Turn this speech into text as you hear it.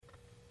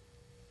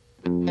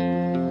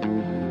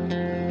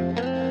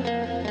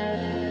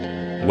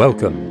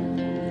Welcome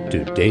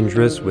to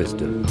Dangerous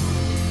Wisdom,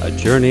 a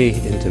journey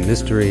into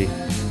mystery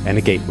and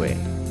a gateway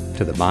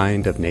to the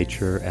mind of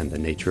nature and the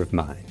nature of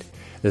mind.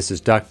 This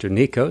is Dr.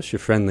 Nikos, your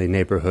friendly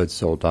neighborhood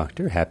soul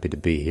doctor, happy to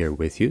be here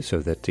with you so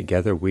that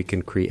together we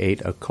can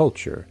create a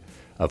culture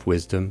of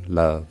wisdom,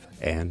 love,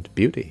 and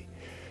beauty.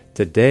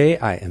 Today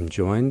I am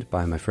joined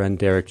by my friend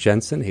Derrick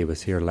Jensen. He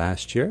was here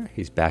last year.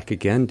 He's back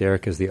again.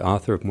 Derrick is the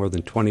author of more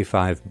than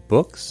 25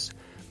 books,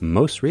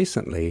 most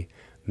recently,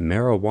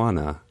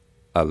 Marijuana,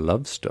 a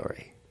Love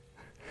Story.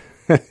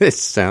 It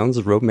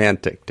sounds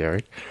romantic,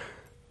 Derrick.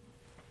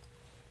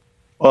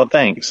 Well,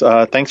 thanks.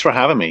 Thanks for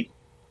having me.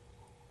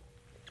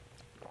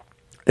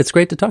 It's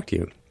great to talk to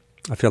you.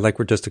 I feel like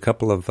we're just a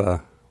couple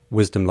of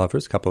wisdom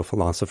lovers, a couple of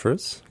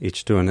philosophers,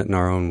 each doing it in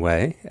our own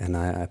way, and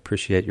I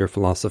appreciate your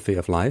philosophy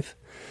of life.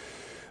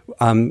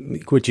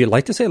 Would you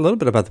like to say a little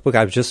bit about the book?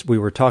 We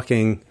were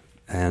talking,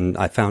 and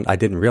I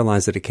didn't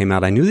realize that it came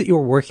out. I knew that you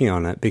were working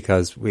on it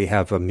because we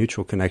have a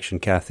mutual connection,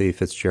 Kathy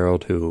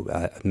Fitzgerald, who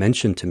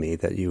mentioned to me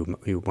that you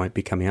might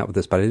be coming out with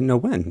this, but I didn't know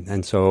when,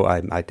 and so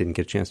I didn't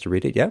get a chance to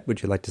read it yet.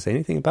 Would you like to say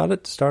anything about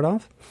it to start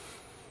off?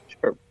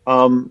 Sure.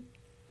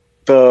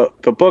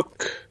 The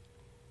book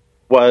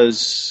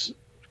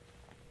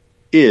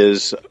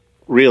is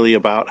really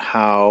about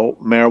how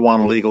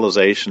marijuana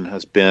legalization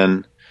has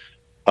been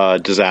a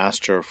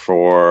disaster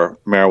for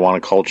marijuana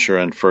culture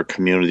and for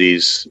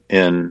communities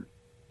in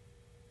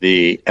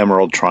the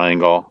Emerald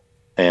Triangle,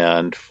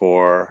 and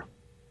for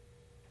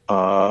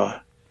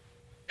when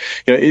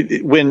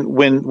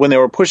they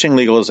were pushing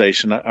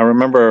legalization, I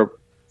remember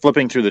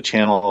flipping through the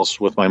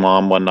channels with my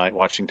mom one night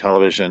watching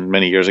television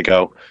many years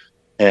ago,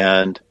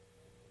 and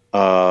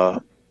there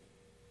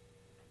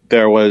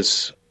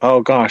was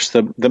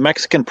the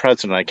Mexican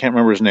president, I can't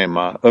remember his name,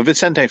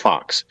 Vicente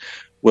Fox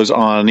was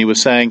on. He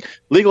was saying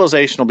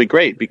legalization will be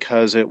great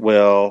because it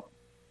will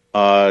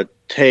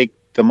take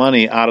the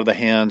money out of the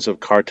hands of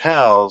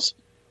cartels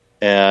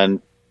and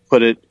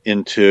put it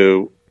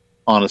into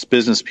honest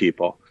business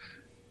people.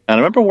 And I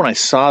remember when I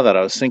saw that,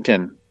 I was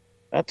thinking,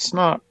 that's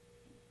not,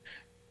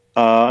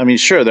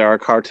 sure, there are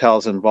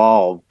cartels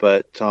involved,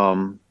 but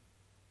the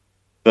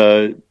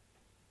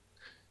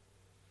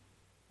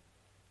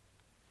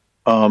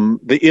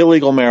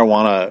illegal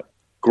marijuana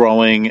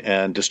growing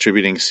and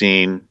distributing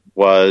scene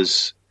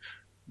was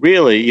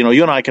really,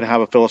 you and I could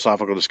have a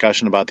philosophical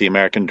discussion about the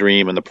American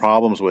dream and the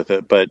problems with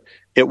it, but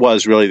it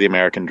was really the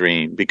American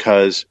dream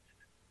because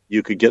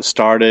you could get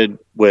started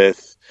to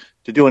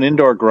do an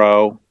indoor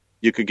grow,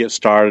 you could get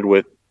started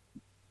with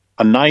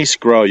a nice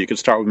grow. You could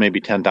start with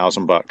maybe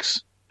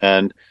 $10,000,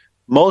 and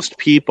most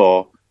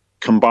people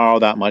can borrow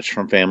that much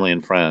from family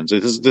and friends.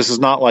 This is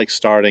not like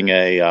starting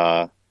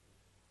a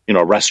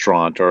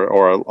restaurant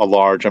or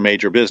a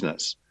major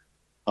business.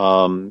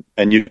 And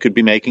you could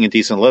be making a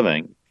decent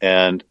living.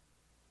 And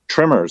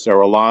trimmers, there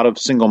were a lot of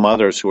single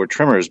mothers who were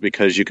trimmers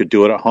because you could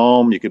do it at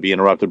home. You could be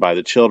interrupted by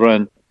the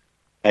children,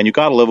 and you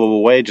got a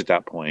livable wage at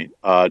that point.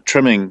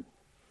 Trimming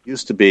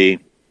used to be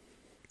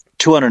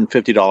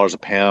 $250 a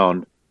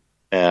pound,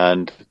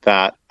 and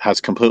that has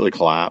completely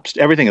collapsed.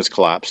 Everything has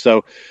collapsed.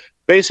 So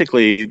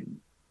basically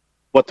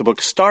what the book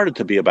started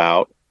to be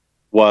about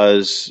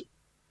was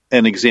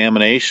an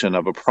examination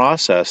of a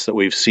process that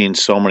we've seen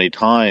so many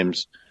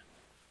times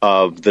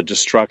of the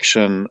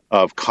destruction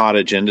of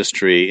cottage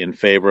industry in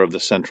favor of the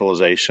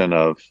centralization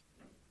of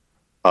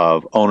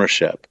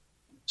ownership.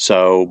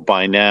 So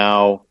by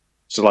now,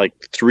 it's like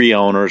 3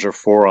 owners or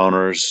 4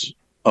 owners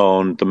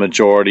own the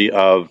majority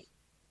of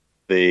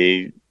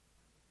the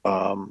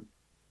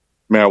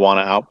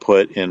marijuana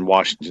output in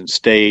Washington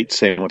State.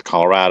 Same with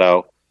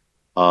Colorado.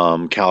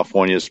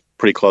 California is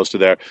pretty close to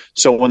there.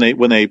 So when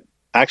they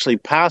actually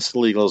passed the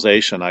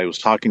legalization, I was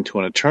talking to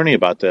an attorney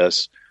about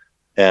this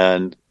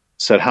and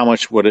said, how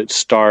much would it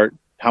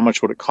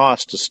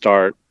cost to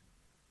start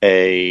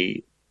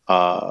a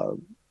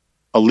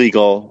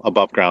legal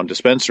above ground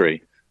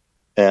dispensary?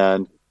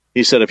 And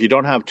he said, if you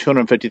don't have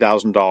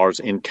 $250,000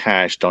 in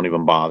cash, don't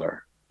even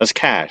bother. That's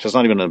cash. That's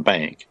not even in a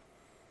bank.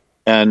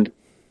 And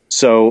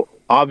so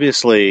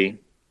obviously,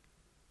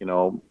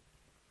 mom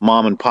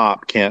and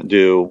pop are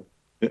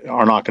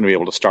not going to be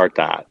able to start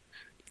that.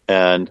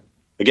 And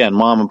again,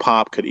 mom and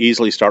pop could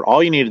easily start.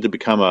 All you needed to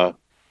become a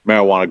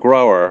marijuana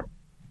grower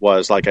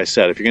was, like I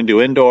said, if you're going to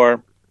do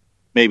indoor,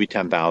 maybe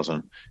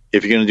 10,000.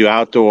 If you're going to do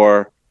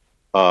outdoor,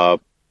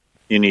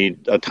 you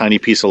need a tiny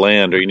piece of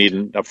land, or you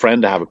need a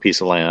friend to have a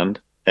piece of land,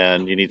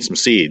 and you need some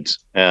seeds,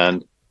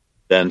 and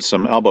then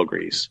some elbow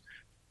grease,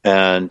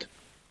 and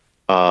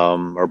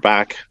or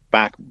back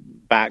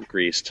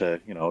grease to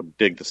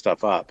dig the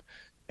stuff up.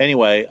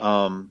 Anyway,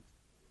 and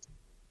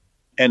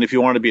if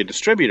you want to be a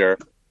distributor,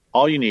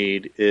 all you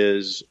need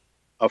is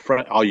a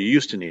friend. All you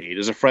used to need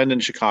is a friend in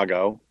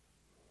Chicago,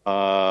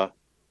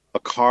 a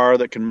car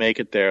that can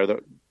make it there, that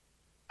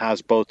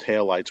has both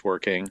taillights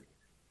working,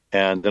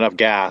 and enough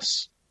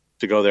gas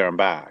to go there and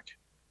back.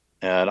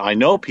 And I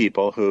know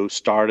people who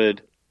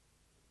started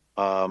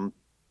their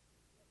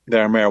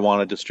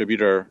marijuana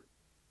distributor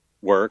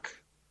work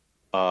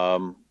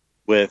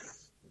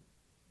with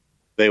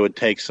they would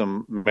take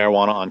some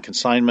marijuana on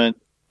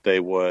consignment. They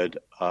would,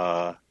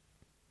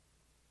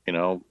 you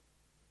know,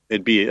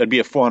 it'd be a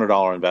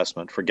 $400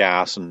 investment for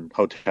gas and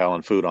hotel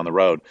and food on the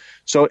road.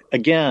 So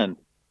again,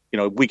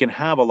 we can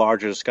have a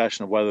larger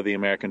discussion of whether the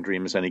American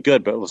dream is any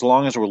good, but as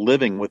long as we're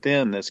living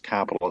within this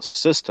capitalist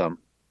system,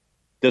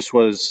 this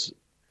was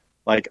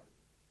like,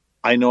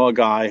 I know a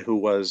guy who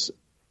was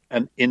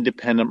an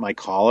independent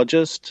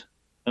mycologist.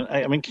 And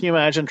I mean, can you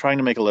imagine trying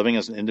to make a living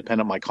as an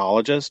independent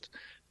mycologist?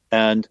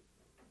 And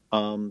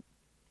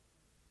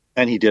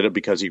he did it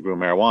because he grew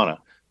marijuana.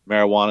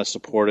 Marijuana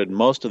supported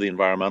most of the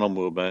environmental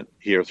movement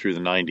here through the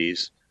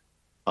 90s.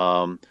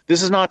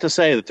 This is not to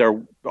say that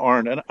there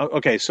aren't.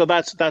 Okay, so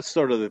that's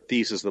sort of the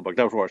thesis of the book.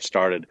 That was where it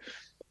started.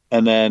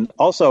 And then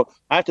also,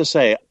 I have to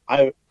say,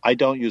 I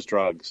don't use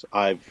drugs.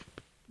 I've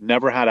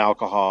never had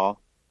alcohol.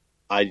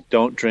 I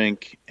don't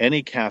drink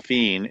any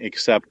caffeine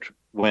except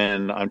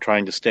when I'm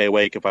trying to stay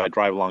awake if I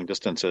drive long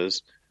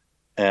distances,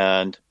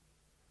 and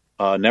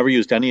never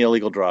used any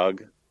illegal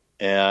drug.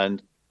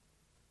 And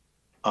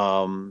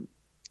I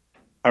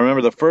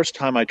remember the first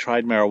time I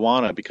tried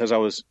marijuana because I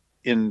was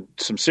in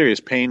some serious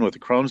pain with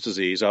Crohn's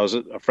disease. I was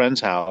at a friend's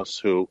house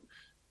who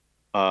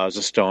was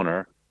a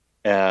stoner,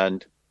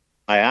 and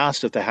I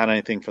asked if they had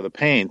anything for the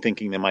pain,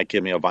 thinking they might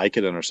give me a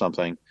Vicodin or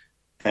something.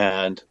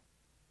 And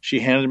she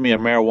handed me a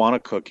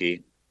marijuana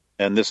cookie.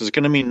 And this is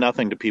going to mean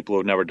nothing to people who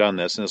have never done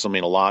this, and this will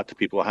mean a lot to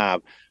people who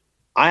have.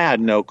 I had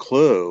no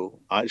clue.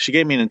 She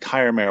gave me an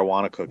entire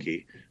marijuana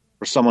cookie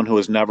for someone who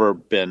has never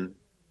been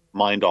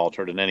mind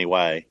altered in any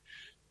way.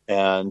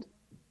 And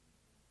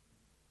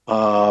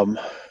and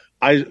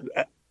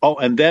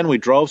then we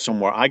drove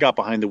somewhere. I got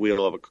behind the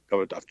wheel of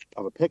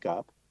a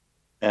pickup,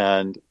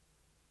 and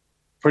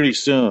pretty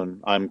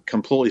soon I'm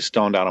completely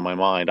stoned out of my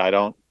mind.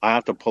 I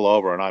have to pull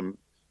over, and I'm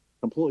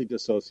completely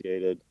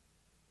dissociated.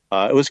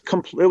 It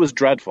was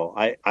dreadful.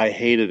 I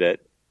hated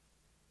it.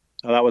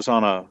 That was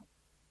on a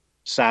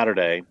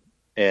Saturday,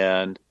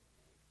 and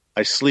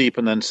I sleep,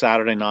 and then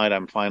Saturday night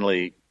I'm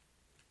finally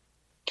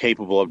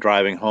capable of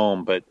driving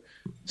home. But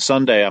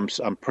Sunday I'm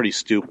pretty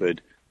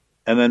stupid,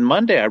 and then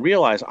Monday I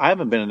realized I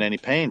haven't been in any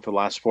pain for the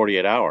last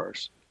 48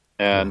 hours,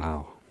 and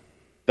Wow.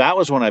 That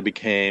was when I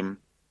became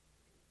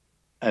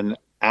an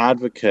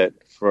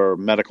advocate for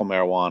medical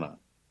marijuana,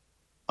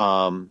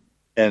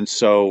 and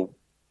so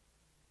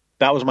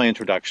that was my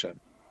introduction.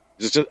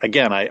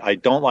 Again, I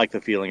don't like the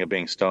feeling of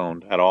being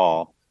stoned at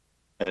all,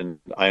 and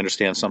I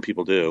understand some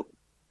people do.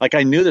 Like,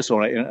 I knew this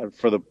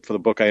for the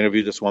book. I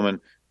interviewed this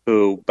woman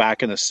who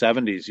back in the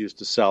 70s used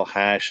to sell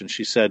hash, and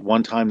she said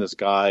one time this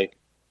guy,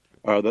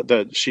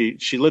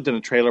 she lived in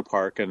a trailer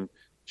park, and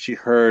she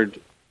heard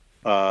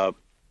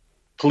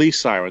police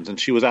sirens, and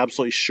she was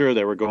absolutely sure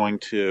they were going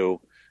to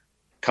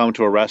come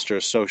to arrest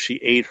her. So she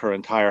ate her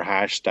entire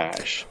hash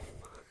stash,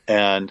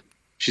 and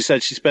she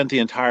said she spent the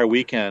entire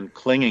weekend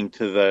clinging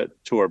to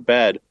her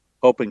bed,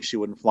 hoping she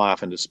wouldn't fly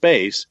off into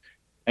space.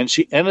 And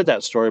she ended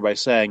that story by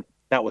saying,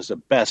 "That was the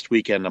best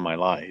weekend of my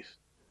life."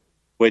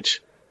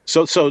 Which,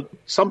 so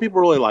some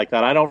people really like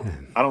that. I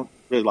don't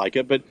really like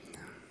it, but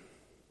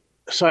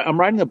so I'm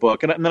writing a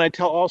book, and then I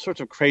tell all sorts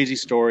of crazy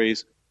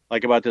stories,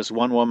 like about this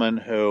one woman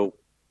who,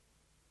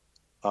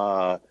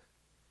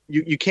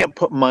 you can't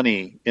put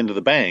money into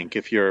the bank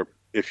if you're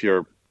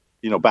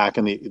back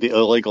in the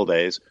illegal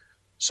days.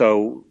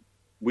 So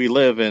we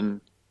live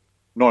in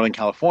Northern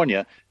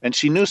California, and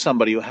she knew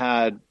somebody who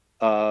had,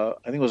 I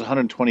think it was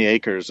 120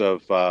 acres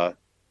of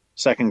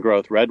second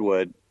growth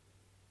redwood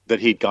that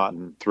he'd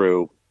gotten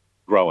through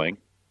growing.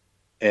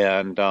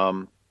 And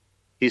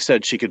he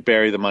said she could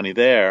bury the money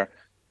there.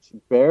 She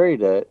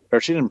buried it,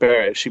 or she didn't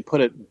bury it. She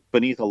put it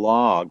beneath a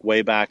log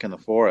way back in the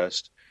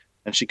forest.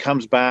 And she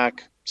comes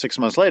back 6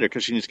 months later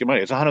because she needs to get money.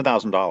 It's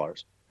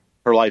 $100,000,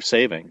 her life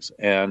savings.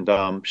 And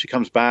she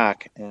comes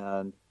back,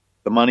 and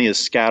the money is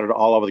scattered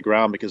all over the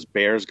ground because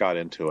bears got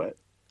into it.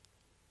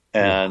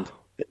 And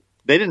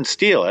they didn't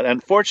steal it.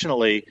 And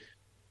fortunately,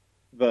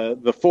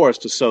 the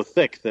forest is so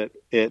thick that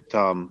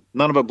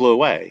none of it blew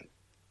away.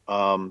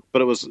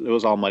 But it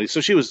was all muddy.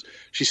 So she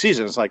sees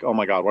it, and it's like, oh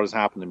my God, what has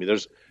happened to me?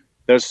 There's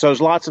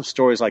lots of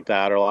stories like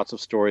that, or lots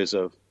of stories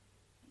of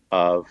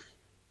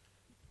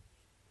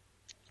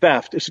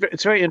theft.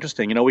 It's very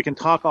interesting. We can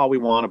talk all we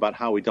want about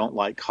how we don't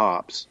like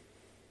cops,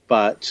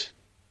 but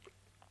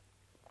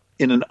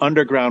in an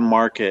underground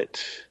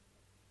market,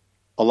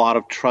 a lot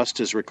of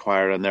trust is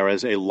required, and there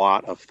is a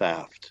lot of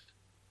theft.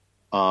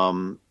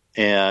 And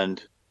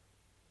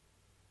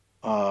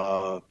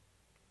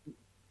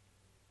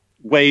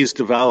ways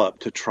develop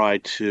to try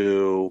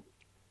to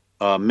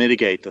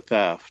mitigate the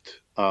theft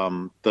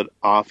that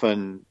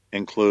often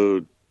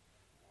include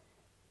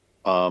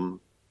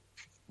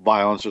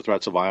violence or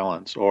threats of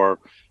violence, or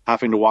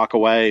having to walk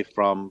away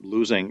from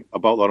losing a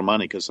boatload of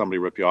money because somebody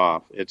ripped you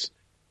off.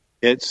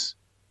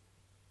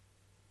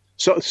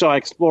 So I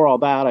explore all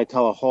that. I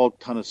tell a whole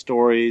ton of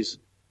stories.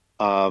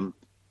 And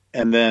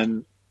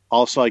then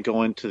also I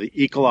go into the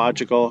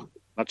ecological,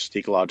 not just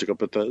ecological,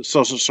 but the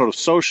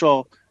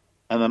social,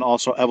 and then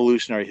also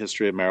evolutionary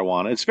history of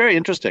marijuana. It's very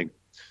interesting.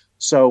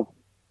 So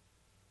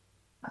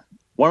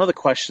one of the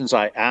questions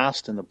I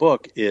asked in the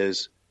book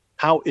is,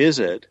 how is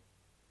it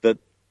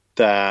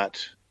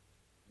that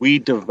we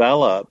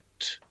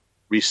developed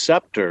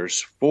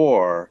receptors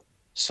for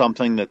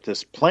something that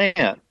this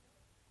plant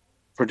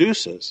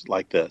produces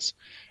like this?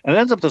 And it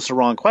ends up that's the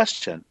wrong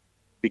question,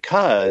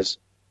 because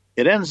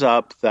it ends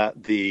up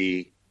that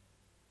the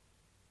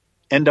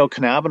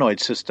endocannabinoid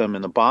system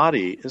in the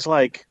body is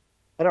like,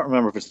 I don't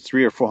remember if it's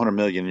 300 or 400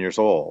 million years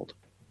old.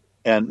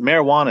 And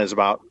marijuana is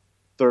about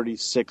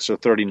 36 or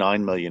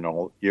 39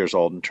 million years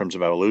old in terms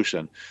of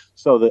evolution.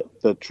 So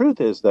the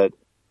truth is that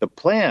the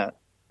plant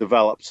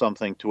developed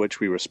something to which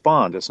we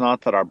respond. It's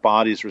not that our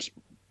bodies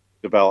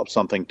develop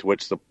something to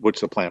which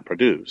the plant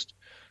produced.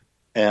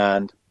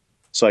 And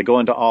so I go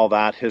into all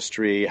that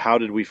history. How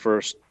did we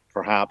first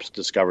perhaps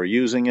discover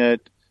using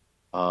it?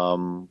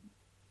 That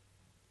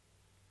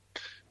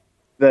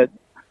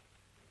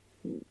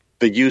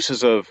the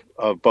uses of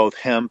both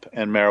hemp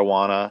and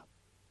marijuana.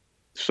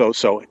 So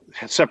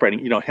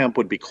separating, hemp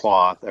would be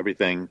cloth,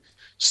 everything,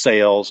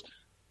 sails,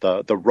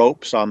 the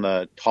ropes on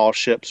the tall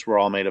ships were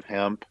all made of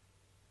hemp.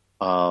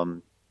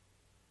 So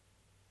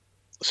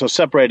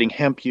separating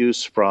hemp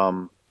use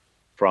from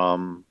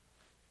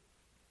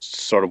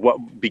sort of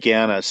what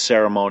began as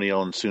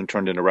ceremonial and soon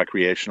turned into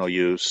recreational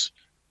use,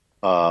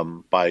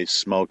 by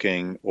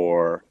smoking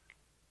or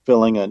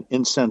filling an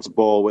incense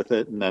bowl with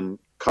it and then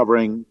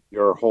covering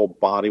your whole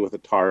body with a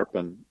tarp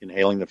and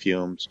inhaling the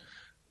fumes.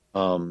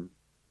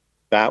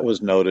 That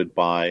was noted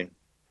by,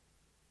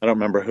 I don't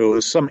remember who, it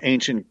was some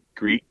ancient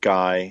Greek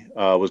guy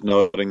was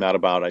noting that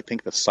about, I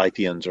think, the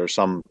Scythians or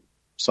some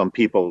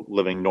people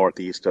living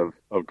northeast of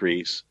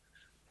Greece.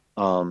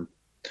 So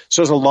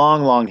there's a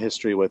long, long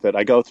history with it.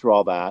 I go through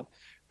all that.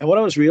 And what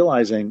I was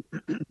realizing,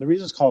 the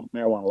reason it's called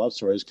Marijuana Love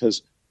Story is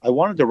because I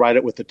wanted to write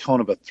it with the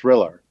tone of a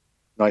thriller.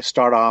 I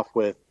start off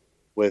with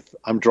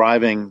I'm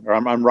driving, or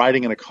I'm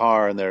riding in a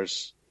car, and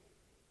there's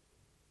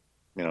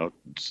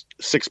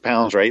 6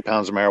 pounds or 8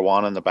 pounds of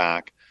marijuana in the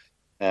back,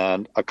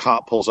 and a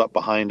cop pulls up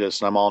behind us,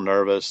 and I'm all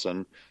nervous,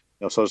 and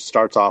so it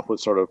starts off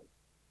with sort of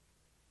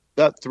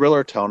that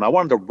thriller tone. I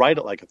wanted to write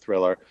it like a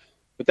thriller,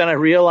 but then I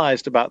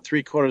realized about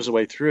 3/4 of the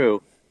way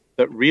through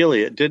that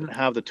really it didn't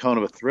have the tone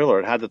of a thriller.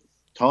 It had the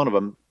tone of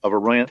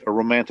a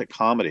romantic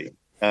comedy,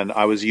 and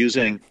I was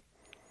using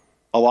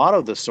a lot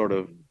of the sort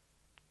of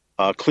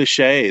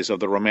cliches of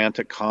the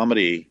romantic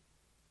comedy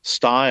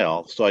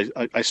style. So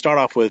I start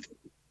off with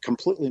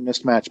completely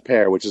mismatched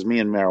pair, which is me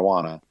and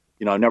marijuana.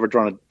 I've never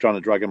drawn a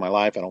drug in my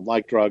life. I don't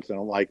like drugs. I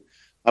don't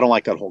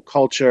like that whole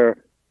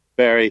culture.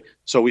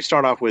 So we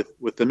start off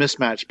with the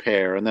mismatched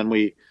pair, and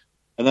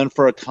then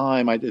for a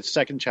time, the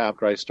second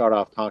chapter, I start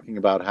off talking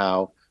about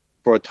how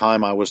for a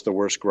time I was the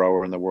worst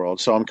grower in the world.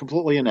 So I'm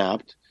completely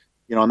inept,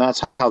 and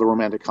that's how the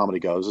romantic comedy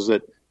goes, is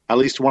that at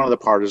least one of the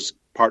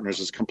partners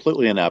is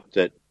completely inept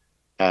at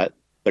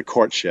the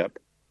courtship.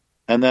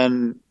 And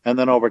then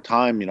over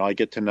time, I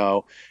get to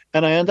know,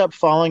 and I end up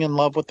falling in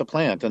love with the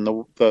plant. And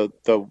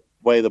the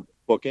way the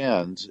book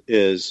ends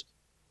is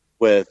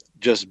with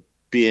just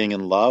being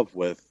in love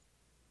with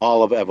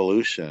all of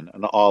evolution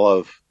and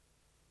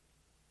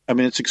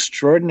it's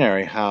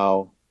extraordinary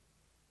how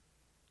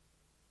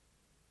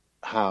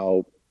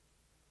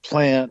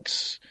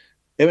plants,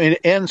 it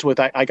ends with,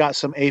 I got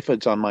some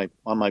aphids on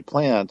my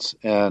plants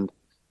and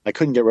I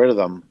couldn't get rid of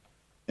them.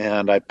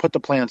 And I put the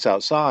plants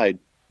outside,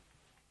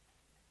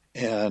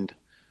 and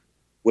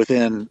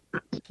within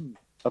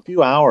a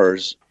few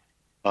hours,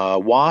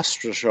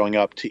 wasps are showing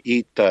up to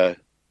eat the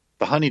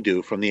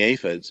honeydew from the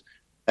aphids.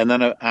 And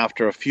then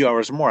after a few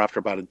hours more, after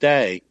about a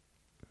day,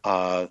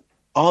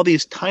 all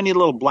these tiny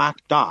little black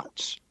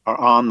dots are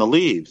on the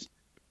leaves.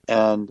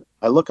 And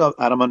I look up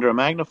at them under a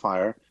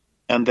magnifier,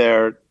 and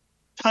they're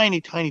tiny,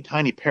 tiny,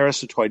 tiny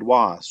parasitoid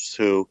wasps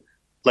who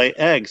lay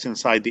eggs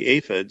inside the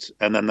aphids,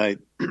 and then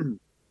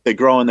they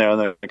grow in there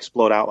and they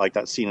explode out like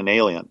that scene in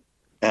Alien.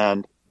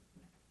 And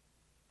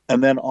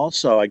then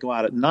also I go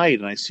out at night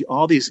and I see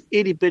all these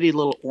itty bitty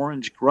little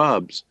orange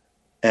grubs,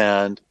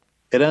 and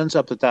it ends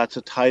up that that's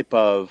a type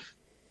of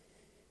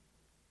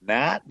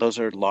gnat. Those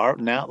are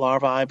gnat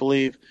larvae, I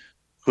believe,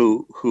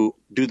 who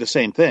do the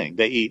same thing.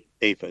 They eat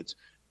aphids.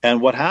 And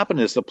what happened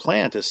is the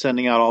plant is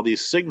sending out all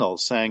these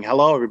signals saying,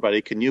 "Hello,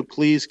 everybody, can you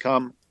please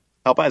come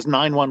help?" As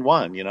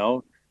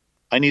 911,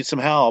 I need some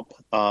help.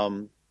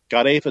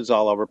 Got aphids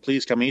all over.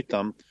 Please come eat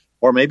them.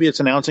 Or maybe it's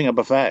announcing a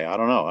buffet. I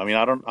don't know.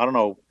 I don't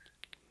know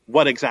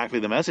what exactly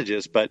the message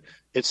is, but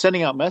it's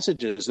sending out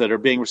messages that are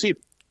being received.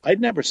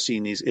 I'd never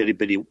seen these itty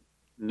bitty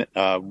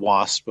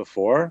wasps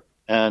before,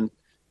 and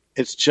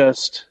it's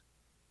just.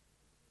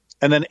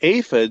 And then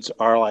aphids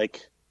are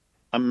like,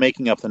 I'm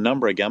making up the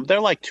number again, but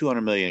they're like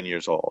 200 million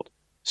years old.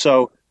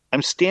 So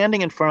I'm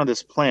standing in front of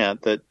this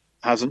plant that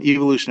has an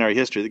evolutionary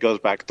history that goes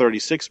back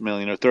 36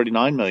 million or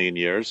 39 million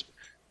years.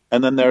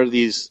 And then there are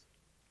these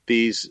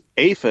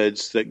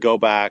aphids that go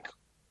back,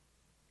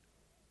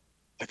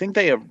 I think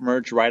they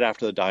emerged right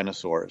after the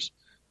dinosaurs.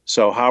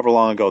 So however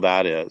long ago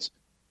that is.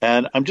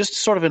 And I'm just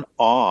sort of in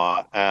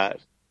awe at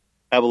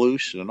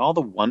evolution and all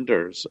the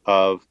wonders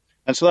of,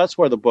 and so that's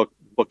where the book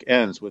book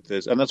ends with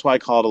this, and that's why I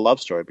call it a love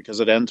story, because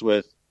it ends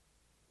with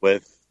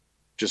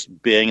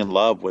just being in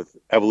love with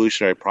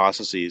evolutionary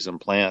processes and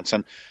plants.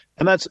 And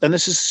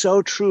this is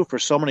so true for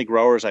so many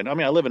growers I know. I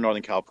mean, I live in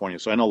Northern California,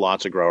 so I know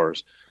lots of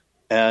growers.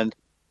 And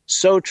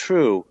so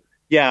true.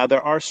 Yeah,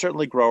 there are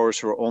certainly growers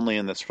who are only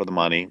in this for the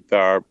money.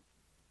 There are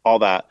all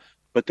that.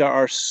 But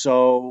I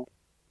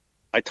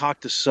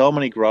talked to so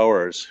many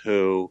growers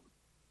who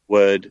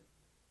would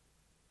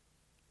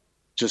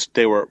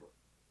they were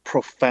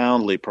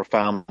profoundly,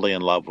 profoundly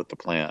in love with the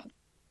plant.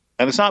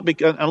 And it's not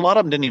because, and a lot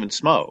of them didn't even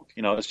smoke,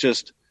 it's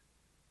just,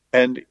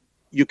 and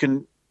you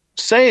can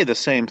say the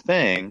same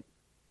thing.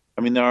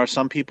 I mean, there are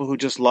some people who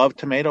just love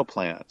tomato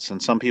plants,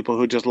 and some people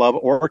who just love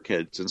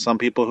orchids, and some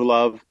people who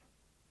love,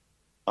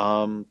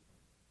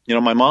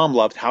 my mom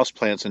loved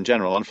houseplants in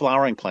general and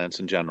flowering plants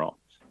in general.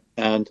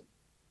 And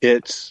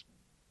it's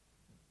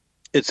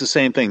the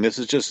same thing. This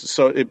is just,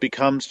 so it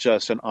becomes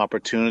just an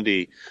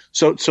opportunity.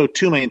 So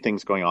two main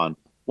things going on.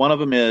 One of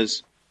them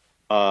is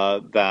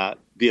that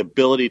the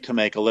ability to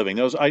make a living.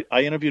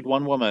 I interviewed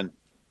one woman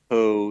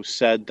who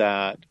said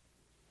that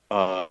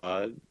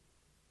the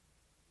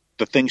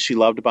thing she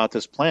loved about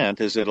this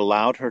plant is it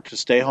allowed her to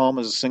stay home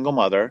as a single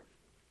mother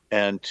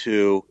and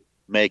to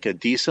make a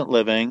decent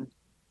living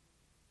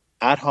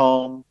at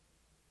home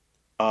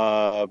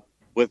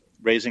with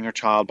raising her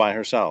child by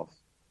herself.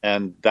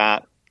 And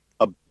that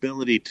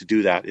ability to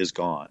do that is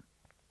gone.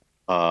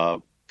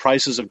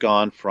 Prices have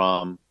gone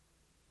from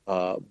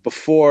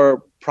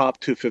before Prop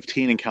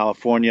 215 in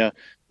California, it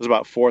was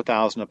about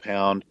 $4,000 a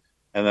pound,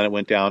 and then it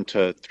went down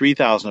to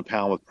 $3,000 a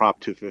pound with Prop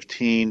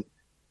 215,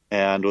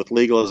 and with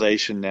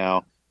legalization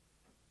now.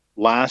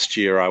 Last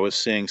year, I was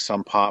seeing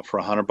some pot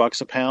for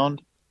 $100 a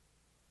pound,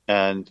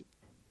 and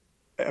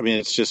I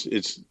mean,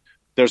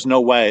 there's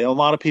no way. A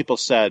lot of people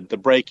said the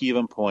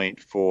break-even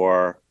point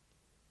for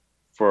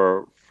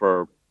a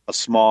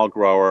small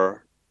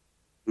grower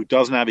who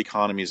doesn't have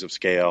economies of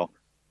scale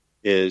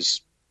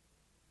is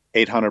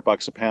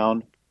 $800 a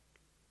pound.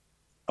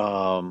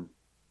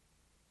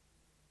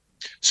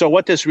 So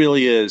what this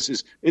really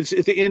is it's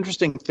the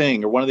interesting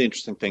thing, or one of the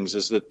interesting things,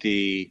 is that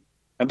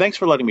and thanks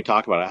for letting me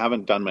talk about it. I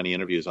haven't done many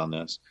interviews on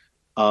this.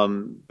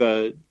 One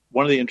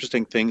of the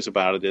interesting things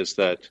about it is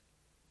that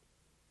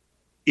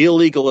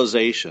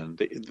illegalization,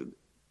 the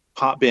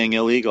pot being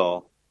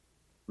illegal,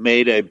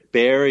 made a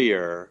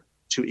barrier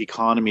to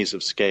economies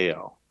of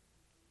scale,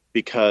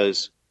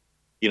 because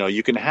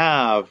you can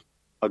have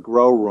a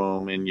grow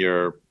room in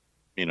your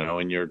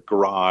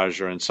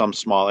garage or in some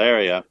small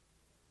area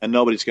and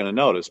nobody's going to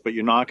notice, but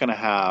you're not going to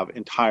have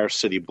entire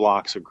city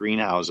blocks of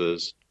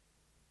greenhouses.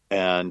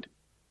 And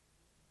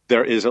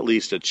there is at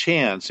least a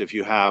chance, if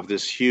you have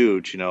this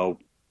huge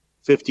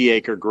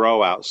 50-acre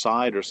grow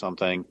outside or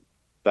something,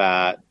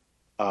 that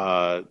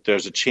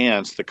there's a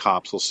chance the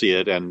cops will see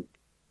it and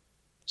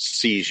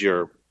seize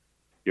your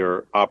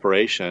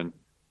operation.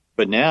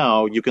 But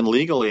now you can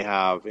legally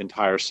have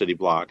entire city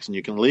blocks, and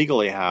you can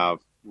legally have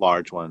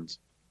large ones.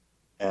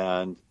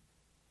 And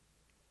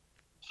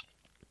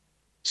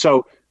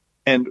so,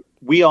 and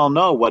we all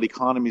know what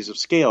economies of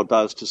scale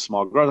does to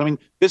small growers. I mean,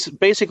 this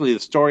basically, the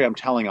story I'm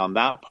telling on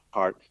that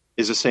part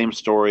is the same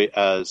story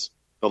as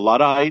the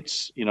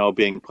Luddites,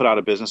 being put out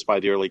of business by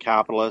the early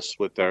capitalists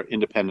with their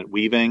independent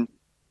weaving.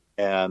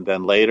 And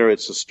then later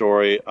it's a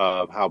story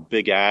of how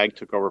big ag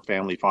took over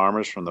family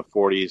farmers from the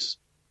 40s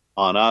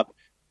on up.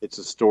 It's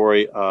a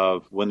story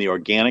of when the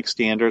organic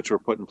standards were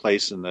put in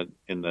place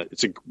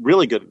it's a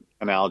really good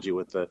analogy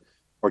with the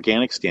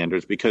organic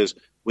standards, because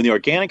when the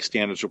organic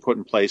standards were put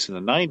in place in the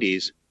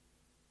 90s,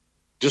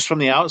 just from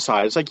the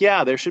outside, it's like,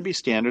 yeah, there should be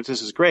standards.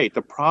 This is great.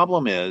 The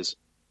problem is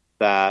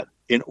that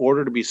in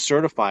order to be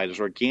certified as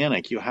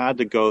organic, you had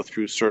to go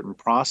through certain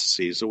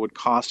processes that would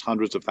cost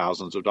hundreds of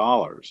thousands of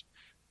dollars.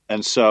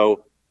 And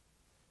so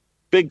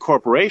big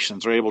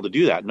corporations are able to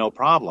do that, no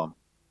problem.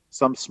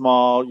 Some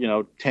small,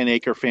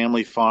 10-acre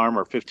family farm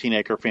or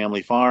 15-acre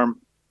family farm,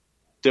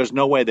 there's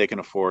no way they can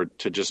afford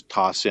to just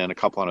toss in a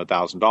couple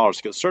 $100,000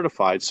 to get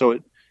certified. So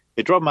it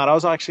drove them out. I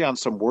was actually on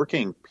some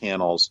working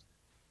panels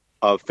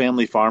of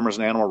family farmers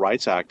and animal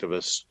rights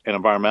activists and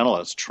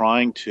environmentalists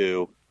trying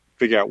to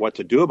figure out what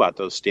to do about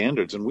those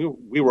standards. And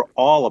we were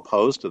all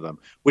opposed to them,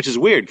 which is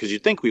weird because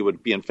you'd think we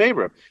would be in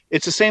favor of.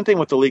 It's the same thing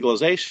with the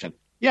legalization.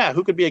 Yeah,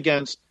 who could be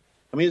against?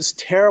 I mean, it's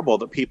terrible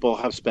that people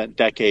have spent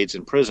decades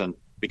in prison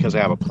because they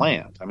have a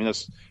plant. I mean,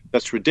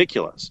 that's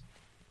ridiculous.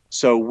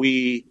 So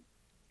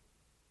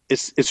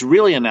it's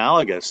really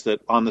analogous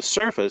that on the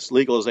surface,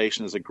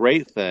 legalization is a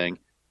great thing,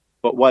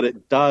 but what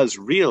it does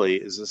really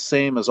is the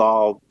same as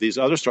all these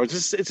other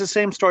stories. It's the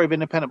same story of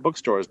independent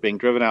bookstores being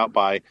driven out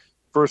by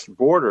first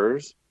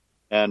Borders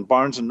and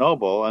Barnes and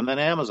Noble and then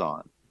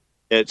Amazon.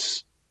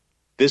 This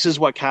is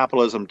what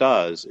capitalism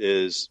does,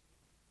 is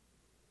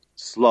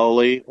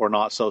slowly or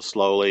not so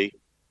slowly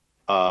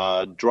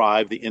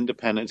drive the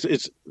independence.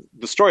 It's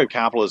the story of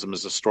capitalism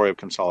is the story of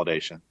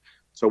consolidation.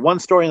 So one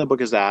story in the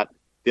book is that.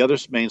 The other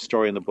main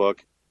story in the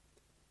book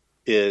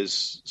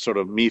is sort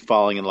of me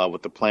falling in love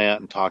with the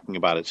plant and talking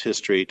about its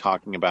history,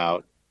 talking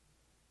about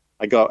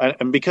I go,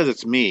 and because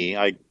it's me,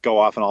 I go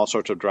off in all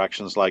sorts of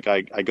directions. Like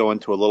I go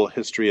into a little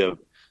history of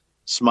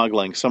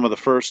smuggling. Some of the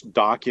first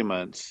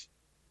documents,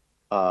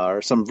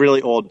 or some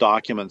really old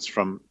documents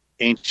from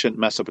ancient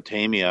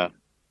Mesopotamia,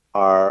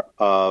 are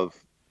of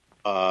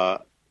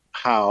how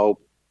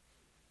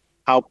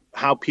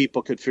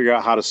people could figure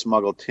out how to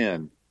smuggle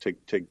tin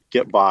to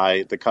get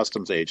by the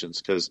customs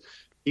agents. Because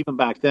even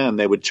back then,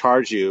 they would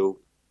charge you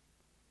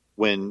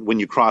when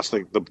you cross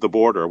the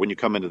border, when you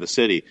come into the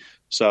city.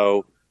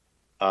 So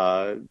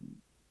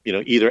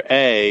either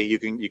A, you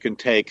can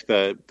take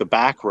the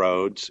back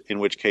roads, in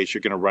which case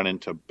you're going to run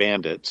into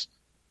bandits,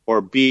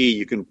 or B,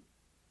 you can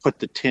put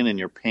the tin in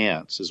your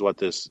pants, is what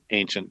this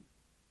ancient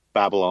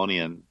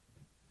Babylonian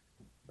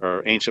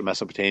or ancient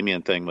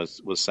Mesopotamian thing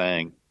was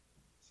saying,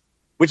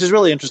 which is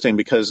really interesting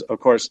because, of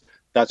course,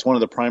 that's one of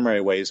the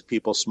primary ways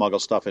people smuggle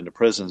stuff into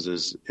prisons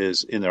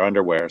is in their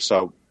underwear.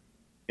 So,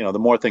 the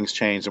more things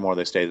change, the more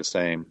they stay the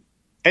same.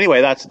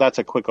 Anyway, that's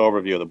a quick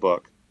overview of the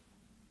book.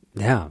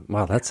 Yeah,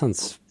 wow, that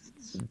sounds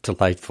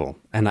delightful.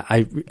 And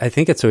I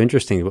think it's so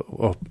interesting.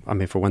 Well, I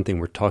mean, for one thing,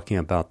 we're talking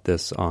about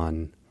this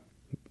on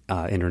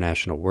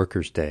International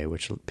Workers' Day,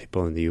 which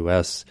people in the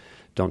U.S.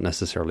 don't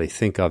necessarily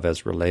think of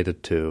as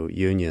related to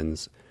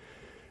unions.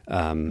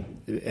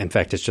 In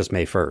fact, it's just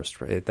May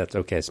 1st, right? That's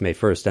okay. It's May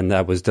 1st. And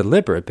that was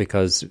deliberate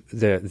because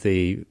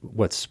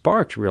what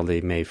sparked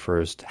really May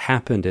 1st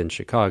happened in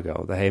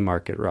Chicago, the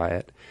Haymarket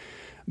riot.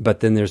 But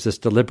then there's this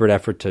deliberate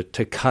effort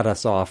to cut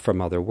us off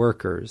from other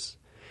workers.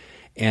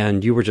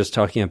 And you were just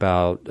talking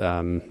about,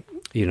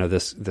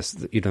 this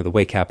the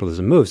way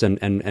capitalism moves.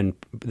 And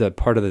the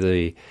part of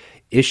the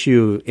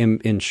issue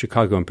in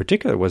Chicago in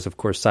particular was, of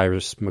course,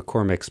 Cyrus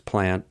McCormick's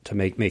plant to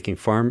making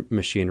farm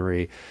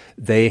machinery.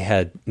 They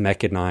had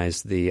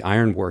mechanized the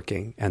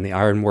ironworking, and the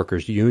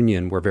ironworkers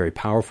union were very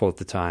powerful at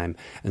the time.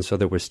 And so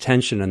there was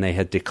tension, and they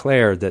had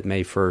declared that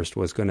May 1st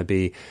was going to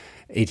be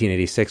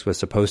 1886 was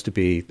supposed to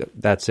be,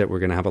 that's it, we're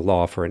going to have a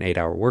law for an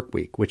 8-hour work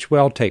week, which we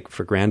all take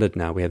for granted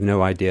now. We have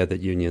no idea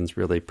that unions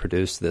really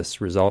produced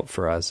this result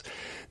for us,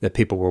 that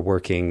people were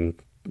working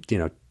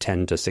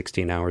 10 to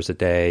 16 hours a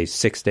day,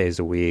 6 days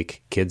a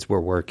week, kids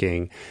were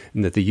working,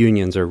 and that the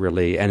unions are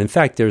really, and in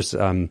fact, there's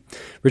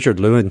Richard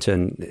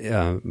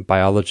Lewontin,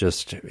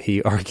 biologist,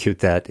 he argued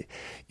that,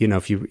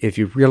 if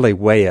you really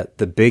weigh it,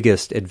 the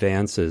biggest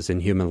advances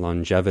in human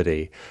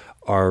longevity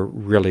are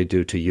really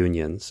due to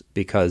unions,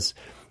 because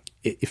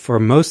for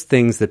most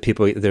things that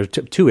people, there are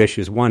two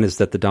issues. One is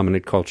that the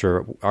dominant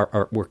culture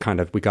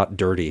we got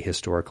dirty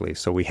historically.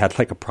 So we had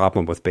like a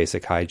problem with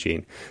basic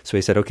hygiene. So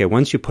he said, okay,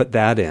 once you put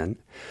that in,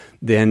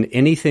 then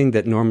anything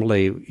that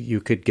normally you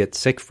could get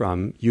sick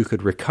from, you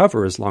could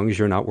recover as long as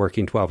you're not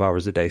working 12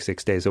 hours a day,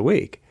 6 days a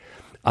week.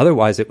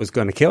 Otherwise, it was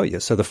going to kill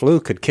you. So the flu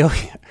could kill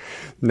you.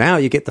 Now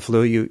you get the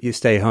flu, you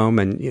stay home,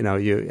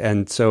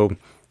 and so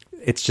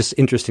it's just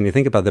interesting to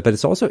think about that. But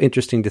it's also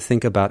interesting to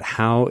think about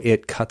how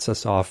it cuts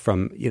us off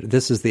from,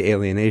 this is the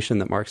alienation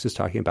that Marx is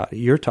talking about.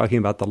 You're talking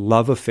about the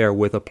love affair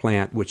with a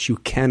plant, which you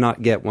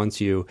cannot get once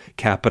you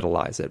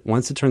capitalize it.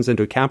 Once it turns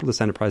into a capitalist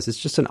enterprise, it's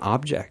just an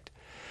object.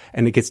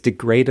 And it gets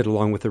degraded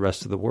along with the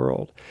rest of the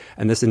world.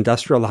 And this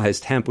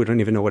industrialized hemp, we don't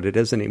even know what it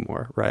is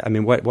anymore, right? I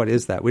mean, what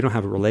is that? We don't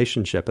have a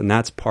relationship, and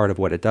that's part of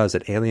what it does.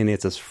 It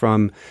alienates us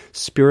from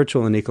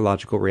spiritual and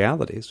ecological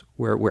realities.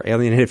 We're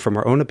alienated from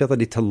our own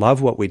ability to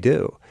love what we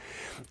do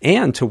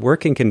and to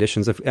working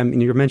conditions.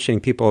 You're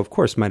mentioning people, of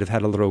course, might have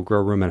had a little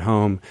grow room at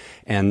home,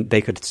 and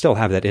they could still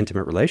have that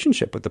intimate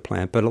relationship with the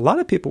plant. But a lot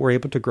of people were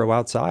able to grow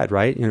outside,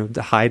 right?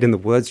 To hide in the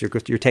woods.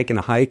 You're taking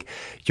a hike.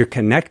 You're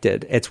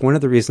connected. It's one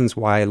of the reasons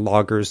why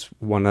loggers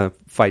want to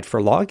fight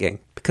for logging,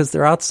 because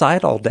they're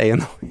outside all day in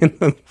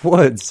the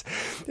woods.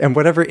 And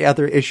whatever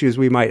other issues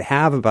we might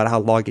have about how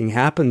logging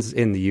happens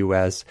in the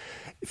U.S.,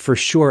 for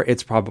sure,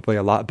 it's probably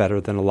a lot better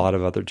than a lot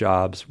of other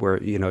jobs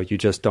where, you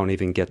just don't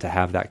even get to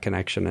have that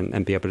connection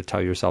and be able to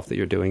tell yourself that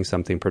you're doing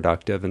something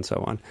productive and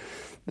so on.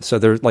 So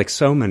there's like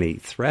so many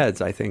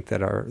threads, I think,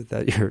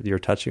 that you're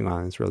touching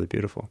on. It's really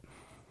beautiful.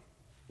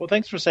 Well,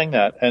 thanks for saying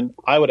that. And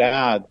I would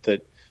add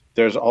that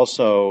there's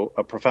also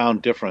a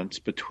profound difference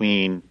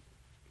between,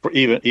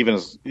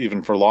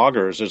 even for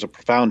loggers, there's a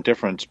profound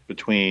difference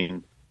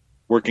between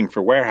working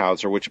for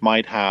Weyerhaeuser, which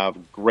might have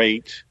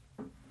great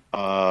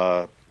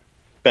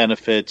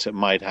benefits, it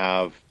might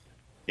have,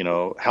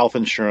 health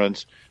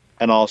insurance,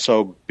 and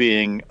also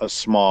being a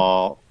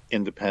small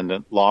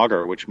independent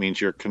logger, which means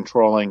you're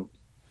controlling.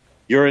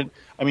 Again,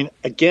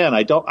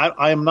 I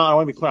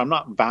want to be clear, I'm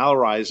not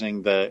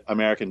valorizing the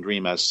American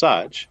dream as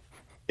such.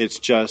 It's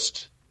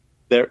just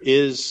there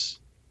is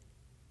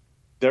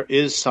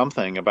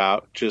something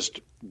about just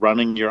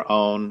running your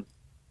own,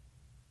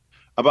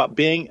 about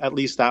being at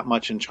least that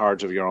much in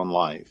charge of your own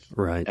life,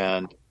 right?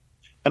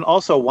 And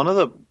also one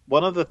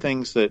of the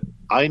things that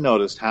I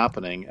noticed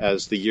happening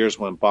as the years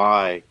went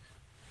by,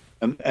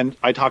 and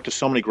I talked to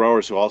so many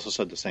growers who also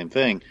said the same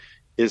thing,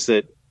 is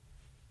that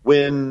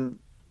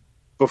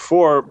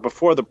before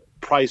the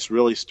price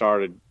really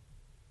started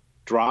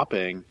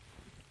dropping,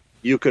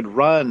 you could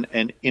run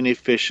an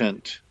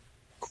inefficient,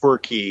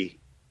 quirky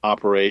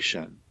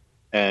operation.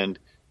 and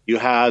you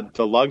had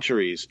the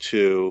luxuries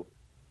to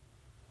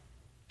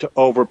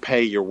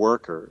overpay your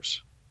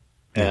workers.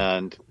 Yeah.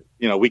 And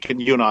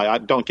you and I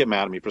don't get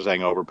mad at me for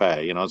saying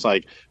overpay. It's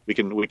like we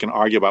can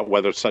argue about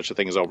whether such a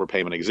thing as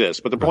overpayment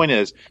exists. But the point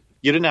is,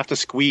 you didn't have to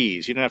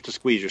squeeze. You didn't have to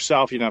squeeze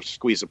yourself. You didn't have to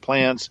squeeze the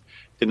plants.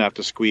 Didn't have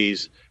to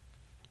squeeze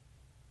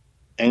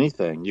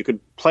anything. You could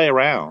play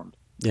around.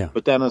 Yeah.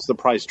 But then as the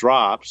price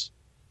drops,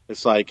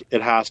 it's like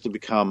it has to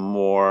become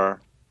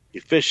more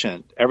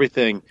efficient.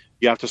 Everything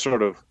you have to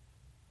sort of,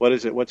 what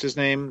is it? What's his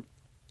name?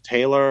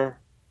 The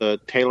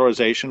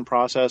tailorization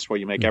process where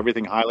you make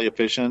everything highly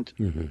efficient.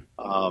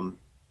 Mm-hmm.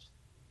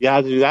 You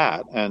had to do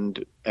that.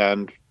 And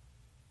I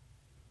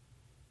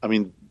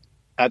mean,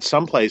 at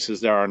some places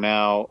there are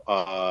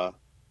now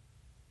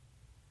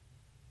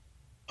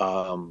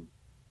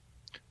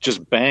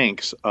just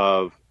banks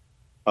of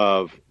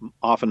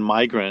often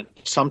migrant,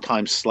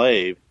 sometimes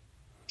slave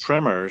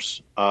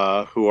trimmers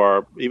who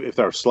are, if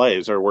they're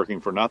slaves, they're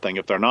working for nothing.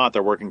 If they're not,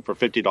 they're working for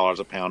 $50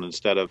 a pound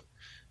instead of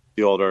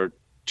the older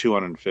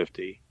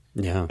 $250.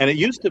 Yeah. And it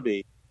used to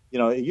be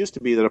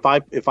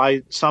that if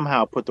I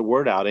somehow put the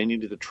word out, I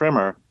needed a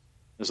trimmer,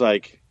 it's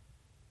like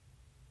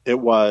they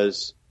were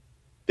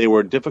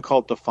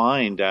difficult to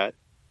find at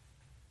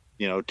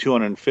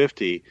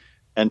 $250.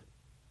 And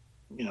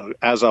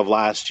as of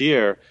last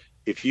year,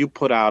 if you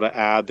put out an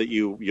ad that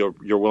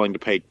you're willing to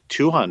pay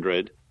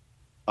 $200,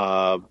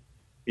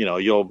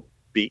 you'll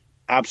be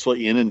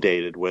absolutely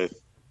inundated with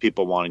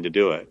people wanting to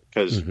do it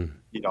because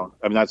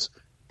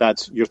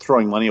that's you're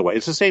throwing money away.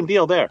 It's the same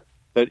deal there.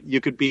 That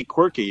you could be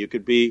quirky. You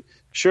could be,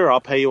 sure,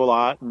 I'll pay you a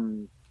lot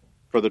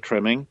for the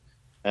trimming.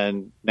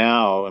 And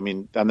now,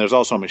 and there's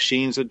also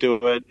machines that do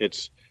it.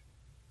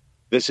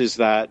 This is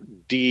that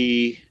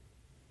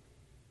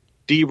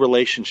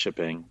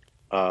de-relationshiping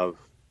of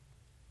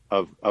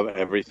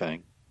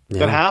everything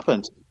that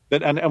happens.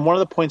 And one of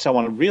the points I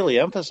want to really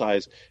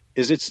emphasize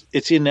is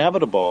it's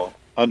inevitable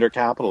under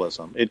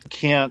capitalism. It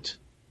can't,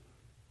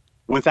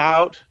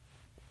 without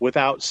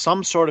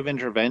some sort of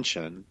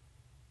intervention,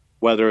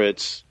 whether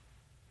it's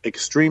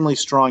extremely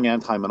strong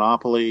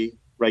anti-monopoly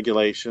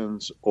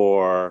regulations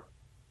or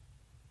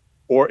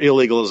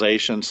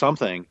illegalization,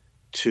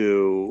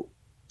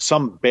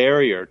 some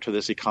barrier to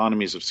this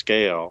economies of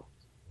scale.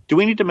 Do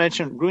we need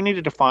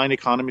to define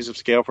economies of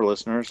scale for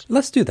listeners?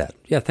 Let's do that.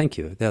 Yeah, thank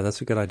you. Yeah, that's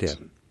a good idea.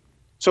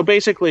 So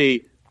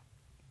basically,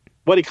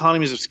 what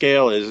economies of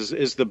scale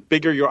is the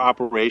bigger your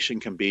operation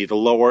can be, the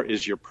lower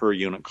is your per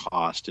unit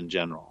cost in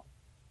general.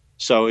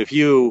 So if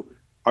you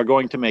are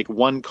going to make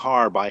one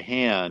car by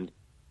hand,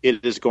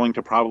 it is going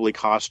to probably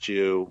cost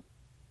you,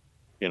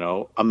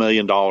 $1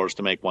 million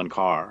to make one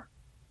car.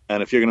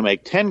 And if you're going to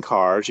make 10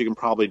 cars, you can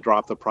probably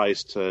drop the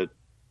price to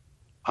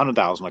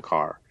 $100,000 a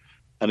car.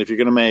 And if you're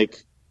going to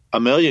make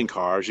 1 million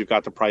cars, you've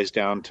got the price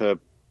down to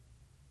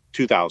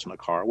 $2,000 a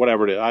car,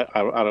 whatever it is. I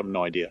have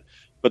no idea.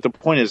 But the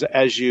point is,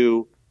 as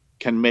you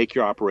can make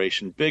your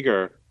operation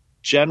bigger,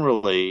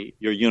 generally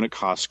your unit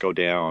costs go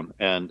down.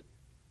 And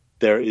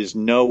there is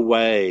no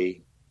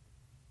way.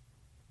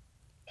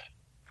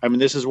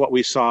 This is what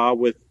we saw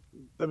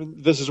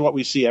this is what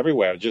we see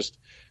everywhere. Just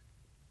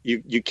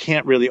you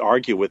can't really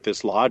argue with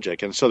this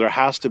logic. And so there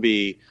has to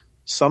be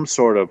some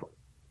sort of,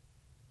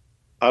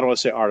 I don't want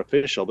to say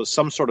artificial, but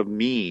some sort of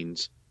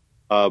means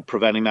of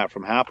preventing that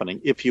from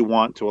happening if you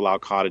want to allow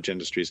cottage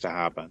industries to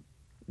happen.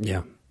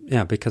 Yeah.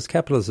 Yeah, because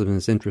capitalism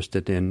is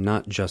interested in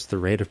not just the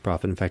rate of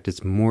profit. In fact,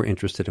 it's more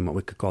interested in what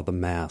we could call the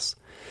mass.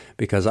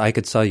 Because I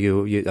could sell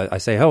I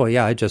say, oh,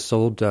 yeah, I just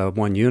sold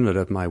 1 unit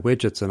of my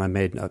widgets and I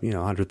made,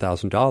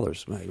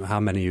 $100,000.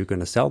 How many are you going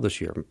to sell this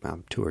year?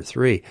 2 or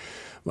 3.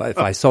 Well, if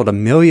I sold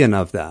 1 million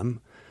of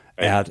them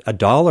at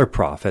 $1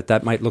 profit,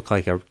 that might look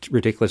like a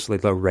ridiculously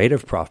low rate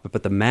of profit,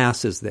 but the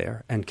mass is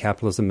there, and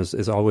capitalism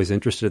is always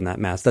interested in that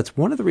mass. That's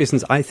one of the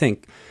reasons I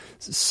think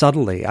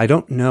subtly, I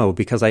don't know,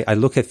 because I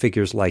look at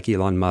figures like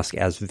Elon Musk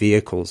as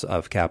vehicles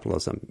of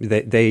capitalism.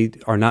 They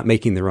are not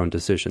making their own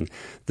decision.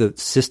 The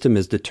system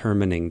is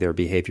determining their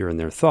behavior and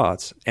their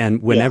thoughts.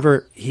 And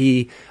whenever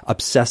he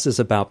obsesses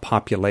about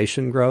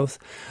population growth,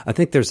 I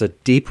think there's a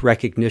deep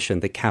recognition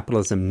that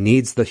capitalism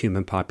needs the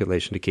human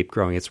population to keep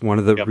growing. It's one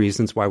of the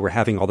reasons why we're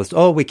having all this,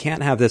 we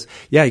can't have this.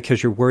 Yeah,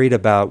 because you're worried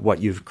about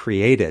what you've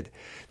created,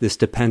 this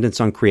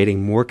dependence on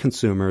creating more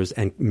consumers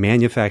and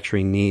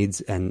manufacturing needs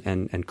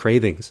and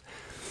cravings.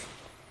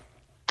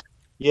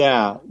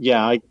 Yeah,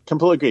 I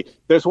completely agree.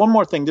 There's one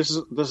more thing. This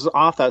is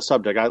off that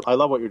subject. I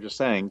love what you're just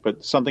saying,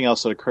 but something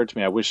else that occurred to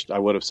me I wish I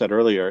would have said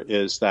earlier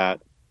is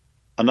that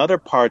another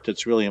part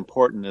that's really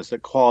important is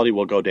that quality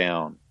will go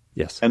down.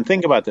 Yes. And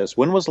think about this.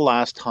 When was the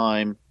last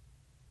time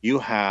you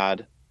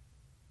had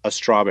a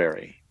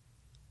strawberry?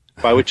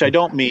 By which I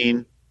don't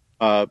mean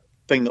a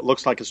thing that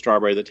looks like a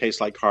strawberry that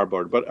tastes like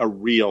cardboard, but a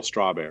real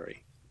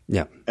strawberry.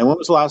 Yeah. And when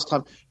was the last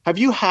time? Have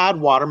you had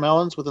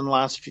watermelons within the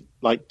last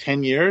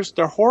 10 years?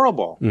 They're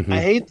horrible. Mm-hmm. I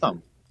hate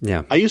them.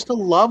 Yeah. I used to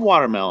love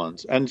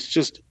watermelons. And it's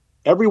just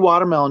every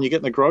watermelon you get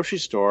in the grocery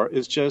store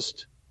is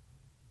just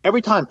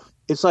every time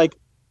it's like,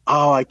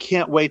 oh, I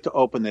can't wait to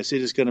open this.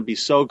 It is going to be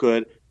so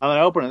good. And then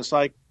I open it. It's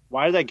like,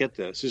 Why did I get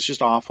this? It's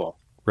just awful.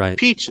 Right.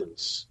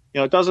 Peaches,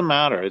 it doesn't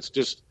matter. It's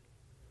just,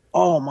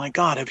 oh my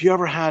God, have you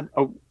ever had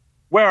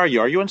where are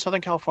you? Are you in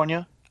Southern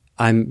California?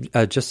 I'm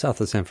just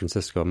south of San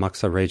Francisco,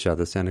 Moxareja,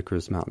 the Santa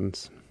Cruz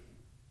Mountains.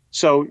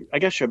 So I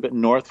guess you're a bit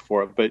north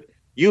for it, but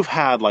you've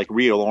had like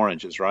real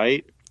oranges,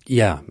 right?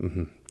 Yeah.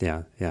 Mm-hmm.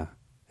 Yeah. Yeah.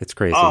 It's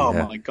crazy. Oh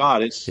yeah. my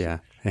God. It's Yeah.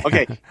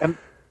 okay.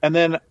 And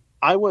then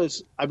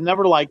I've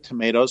never liked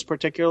tomatoes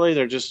particularly.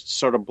 They're just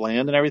sort of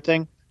bland and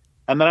everything.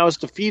 And then I was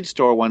at the feed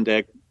store one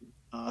day,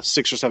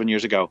 6 or 7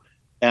 years ago.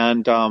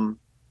 And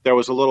there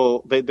was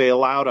they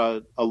allowed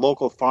a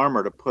local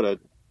farmer to put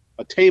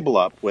a table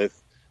up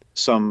with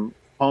some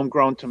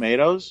homegrown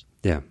tomatoes,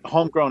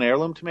 homegrown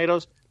heirloom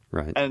tomatoes.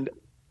 Right. And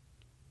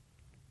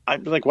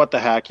I'm like, what the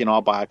heck,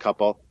 I'll buy a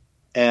couple.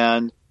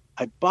 And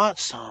I bought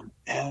some.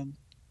 And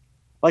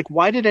like,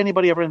 why did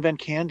anybody ever invent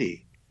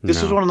candy?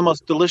 This is one of the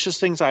most delicious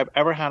things I've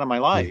ever had in my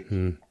life.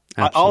 Mm-hmm.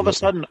 I all of a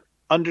sudden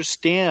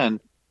understand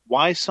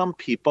why some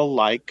people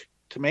like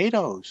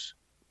tomatoes.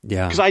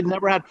 Yeah. Because I'd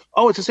never had,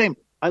 it's the same.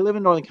 I live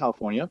in Northern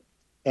California.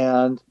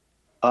 And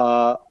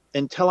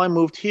until I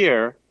moved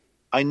here,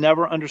 I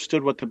never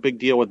understood what the big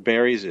deal with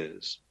berries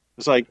is.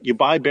 It's like you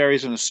buy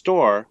berries in a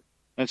store,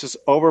 and it's this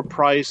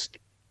overpriced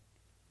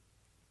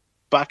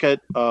bucket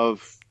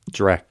of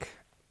Dreck.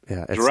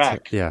 Yeah.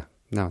 Dreck. Yeah.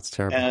 No, it's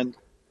terrible.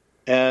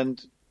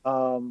 And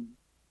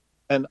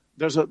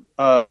there's a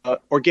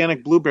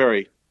organic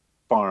blueberry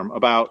farm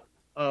about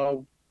a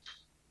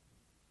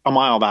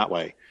mile that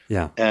way.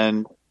 Yeah.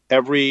 And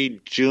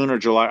every June or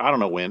July, I don't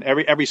know when,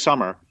 every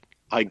summer,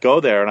 I go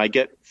there and I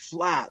get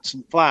flats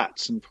and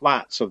flats and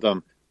flats of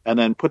them, and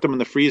then put them in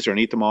the freezer and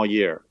eat them all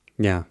year.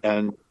 Yeah.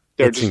 And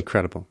they're just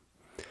incredible.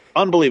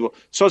 Unbelievable.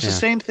 So it's the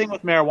same thing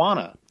with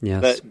marijuana.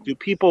 Yes. That do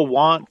people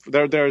want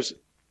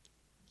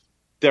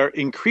they're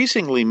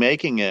increasingly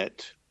making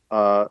it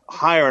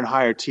higher and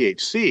higher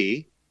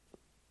THC.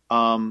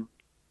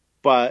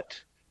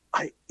 But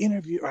I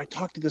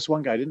talked to this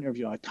one guy,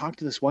 I talked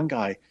to this one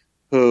guy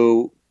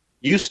who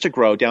used to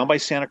grow down by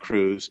Santa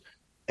Cruz,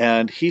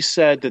 and he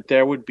said that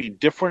there would be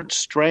different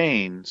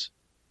strains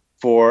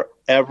for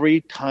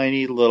every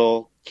tiny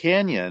little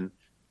canyon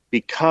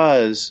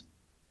because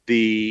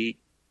the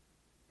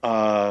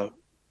fog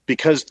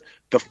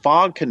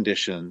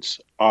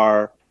conditions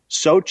are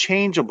so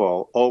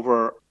changeable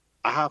over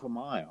a half a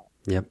mile.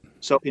 Yep.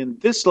 So in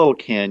this little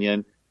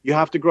canyon, you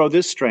have to grow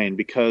this strain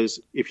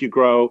because if you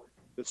grow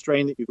the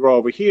strain that you grow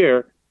over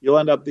here, you'll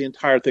end up the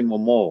entire thing will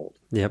mold.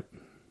 Yep.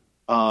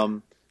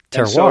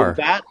 Terroir.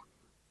 So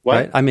what?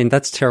 Right. I mean,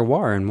 that's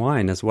terroir in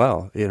wine as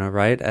well,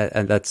 right?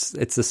 And it's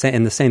the same.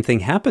 And the same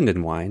thing happened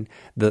in wine.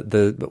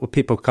 What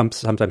people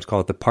sometimes call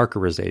it the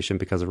Parkerization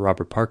because of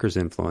Robert Parker's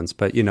influence.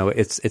 But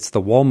it's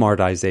the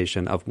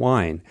Walmartization of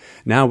wine.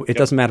 Now it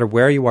doesn't matter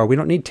where you are. We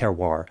don't need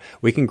terroir.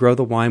 We can grow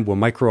the wine. We'll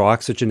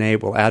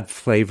micro-oxygenate. We'll add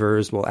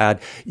flavors. We'll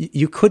add.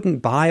 You couldn't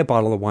buy a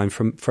bottle of wine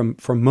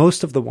from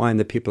most of the wine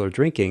that people are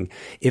drinking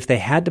if they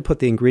had to put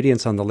the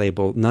ingredients on the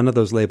label. None of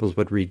those labels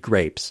would read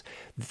grapes.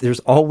 There's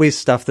always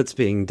stuff that's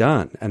being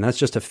done. And that's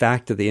just a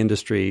fact that the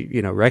industry,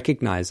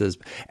 recognizes.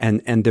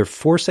 And they're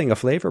forcing a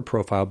flavor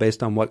profile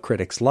based on what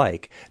critics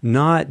like,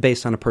 not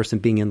based on a person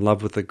being in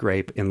love with the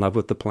grape, in love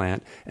with the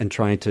plant, and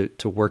trying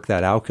to work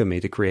that alchemy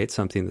to create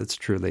something that's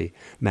truly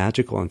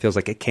magical and feels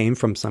like it came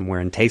from somewhere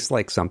and tastes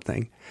like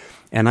something.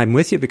 And I'm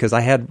with you because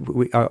I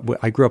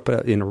grew up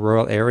in a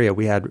rural area.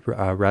 We had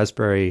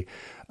raspberry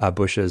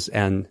bushes,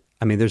 and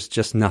I mean, there's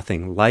just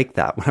nothing like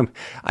that.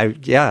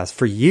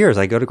 For years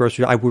I go to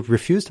grocery. I would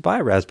refuse to buy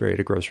a raspberry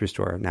at a grocery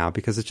store now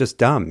because it's just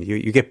dumb.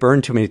 You get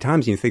burned too many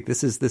times, and you think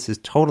this is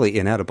totally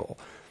inedible.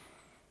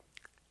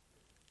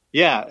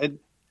 Yeah, and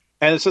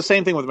it's the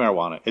same thing with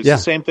marijuana. It's the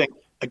same thing.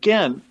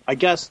 Again, I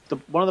guess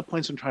one of the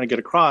points I'm trying to get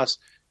across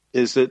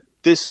is that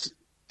this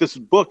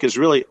book is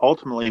really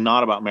ultimately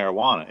not about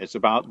marijuana. It's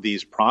about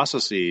these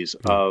processes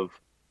of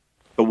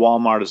the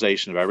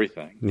Walmartization of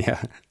everything.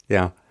 Yeah,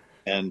 yeah,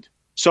 and.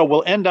 So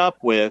we'll end up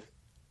with,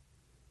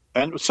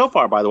 and so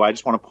far, by the way, I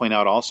just want to point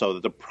out also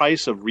that the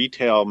price of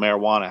retail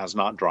marijuana has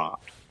not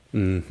dropped.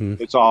 Mm-hmm.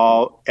 It's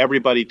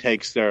everybody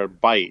takes their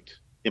bite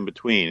in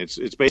between.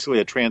 It's basically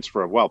a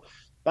transfer of wealth.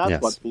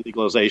 That's what the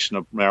legalization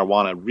of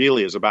marijuana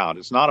really is about.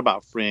 It's not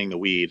about freeing the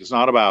weed. It's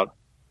not about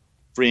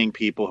freeing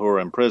people who are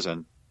in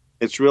prison.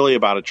 It's really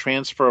about a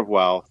transfer of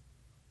wealth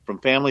from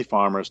family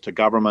farmers to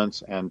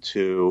governments and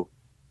to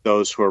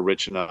those who are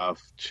rich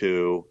enough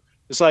to,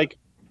 it's like,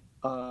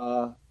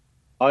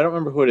 I don't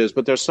remember who it is,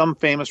 but there's some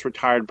famous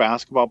retired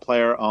basketball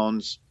player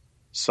owns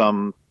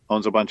a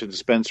bunch of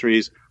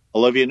dispensaries.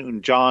 Olivia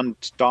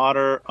Newton-John's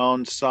daughter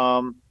owns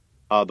some.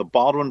 The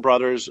Baldwin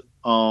brothers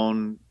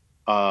own,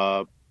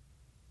 not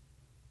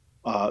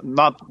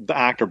the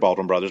actor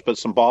Baldwin brothers, but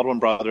some Baldwin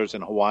brothers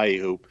in Hawaii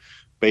who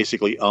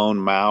basically own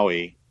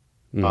Maui,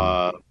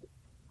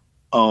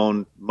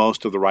 own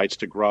most of the rights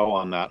to grow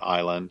on that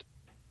island.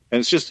 And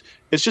it's just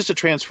a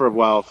transfer of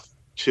wealth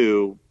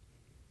to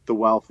the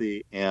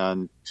wealthy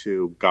and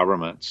to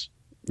governments.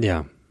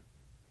 Yeah.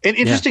 And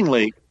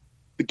interestingly,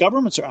 the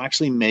governments are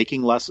actually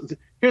making less.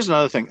 Here's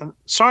another thing.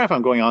 Sorry if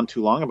I'm going on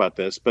too long about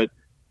this, but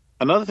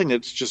another thing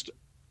that's just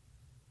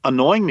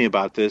annoying me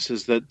about this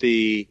is that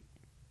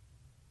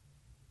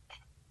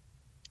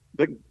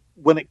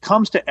when it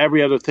comes to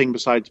every other thing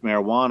besides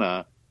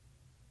marijuana,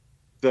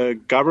 the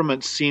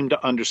government seem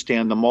to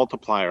understand the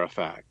multiplier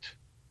effect.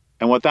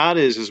 And what that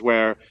is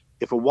where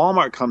if a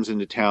Walmart comes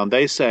into town,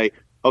 they say,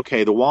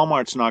 okay, the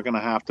Walmart's not going to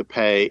have to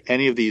pay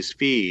any of these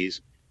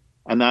fees.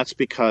 And that's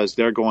because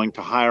they're going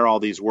to hire all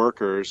these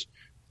workers,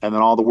 and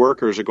then all the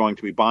workers are going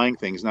to be buying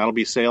things, and that'll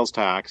be sales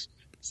tax.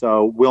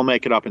 So we'll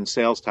make it up in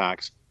sales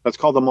tax. That's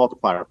called the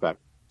multiplier effect.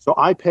 So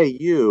I pay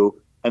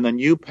you, and then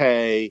you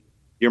pay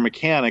your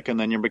mechanic, and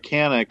then your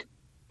mechanic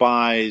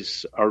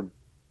buys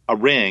a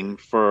ring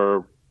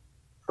for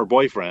her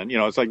boyfriend.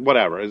 It's like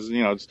whatever.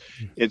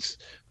 It's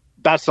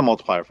that's the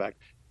multiplier effect.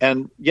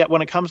 And yet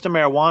when it comes to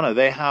marijuana,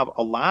 they have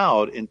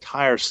allowed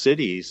entire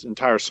cities,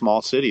 entire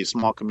small cities,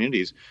 small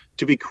communities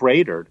to be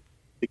cratered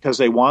because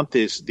they want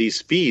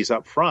these fees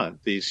up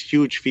front, these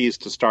huge fees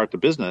to start the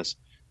business.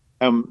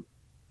 I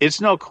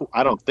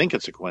don't think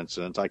it's a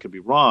coincidence. I could be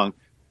wrong.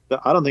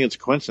 But I don't think it's a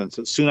coincidence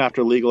that soon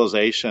after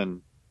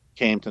legalization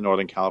came to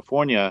Northern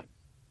California,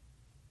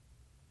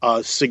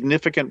 a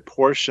significant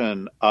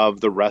portion of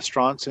the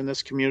restaurants in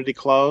this community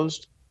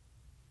closed.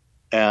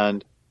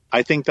 And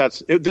I think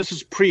this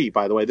is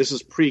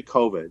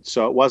pre-COVID.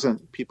 So it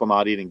wasn't people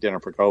not eating dinner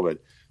for COVID.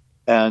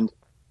 And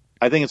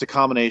I think it's a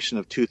combination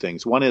of two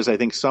things. One is I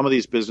think some of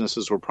these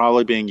businesses were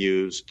probably being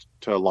used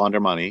to launder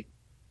money.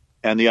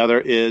 And the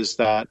other is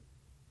that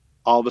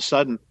all of a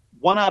sudden,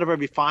 1 out of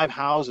every 5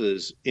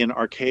 houses in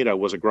Arcata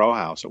was a grow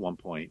house at one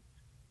point.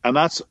 And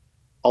that's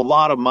a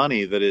lot of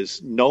money that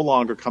is no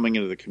longer coming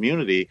into the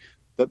community,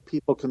 that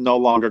people can no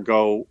longer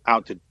go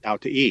out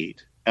to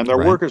eat. And their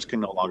workers can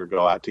no longer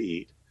go out to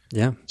eat.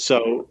 Yeah.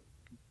 So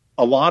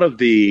a lot of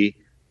the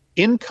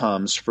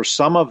incomes for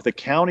some of the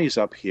counties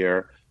up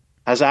here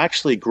has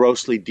actually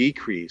grossly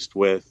decreased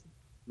with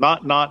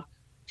not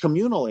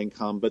communal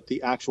income, but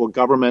the actual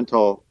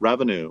governmental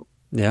revenue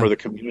for the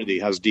community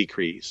has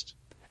decreased.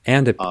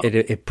 And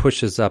it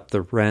pushes up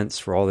the rents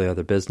for all the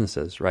other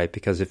businesses, right?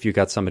 Because if you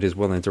got somebody who's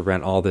willing to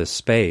rent all this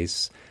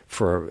space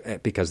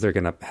because they're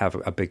going to have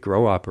a big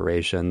grow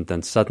operation,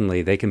 then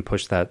suddenly they can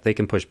push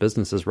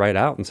businesses right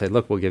out and say,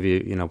 look, we'll give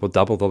you, we'll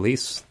double the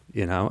lease,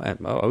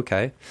 and,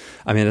 okay.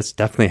 I mean, it's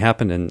definitely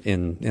happened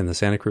in the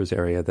Santa Cruz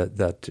area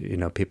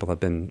that people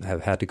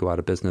have had to go out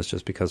of business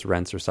just because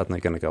rents are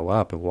suddenly going to go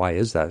up. And why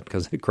is that?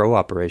 Because the grow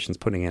operation's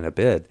putting in a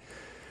bid.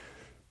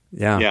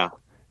 Yeah. Yeah.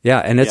 Yeah,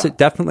 and it's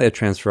definitely a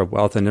transfer of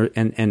wealth, and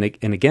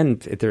again,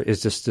 there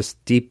is just this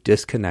deep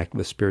disconnect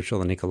with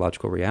spiritual and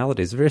ecological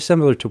realities. Very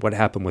similar to what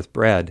happened with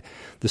bread.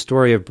 The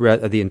story of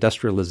bread, the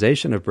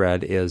industrialization of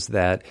bread, is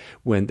that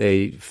when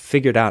they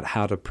figured out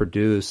how to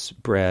produce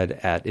bread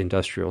at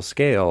industrial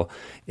scale,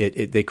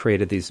 they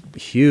created these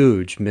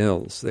huge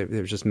mills. They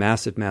were just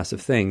massive,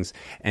 massive things,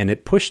 and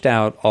it pushed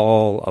out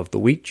all of the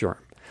wheat germ.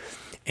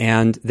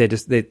 And they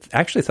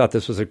actually thought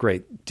this was a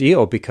great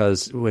deal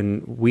because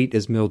when wheat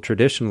is milled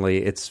traditionally,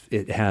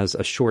 it has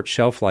a short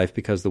shelf life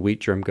because the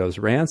wheat germ goes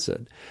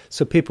rancid.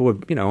 So people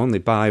would only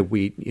buy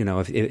wheat.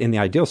 If in the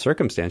ideal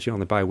circumstance, you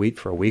only buy wheat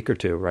for a week or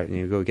two, right? And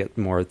you go get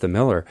more at the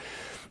miller,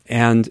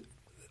 and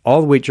all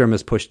the wheat germ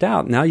is pushed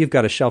out. Now you've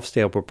got a shelf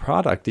stable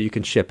product that you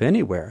can ship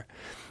anywhere.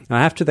 Now,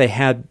 after they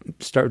had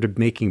started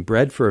making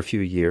bread for a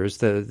few years,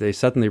 they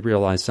suddenly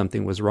realized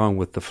something was wrong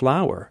with the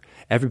flour.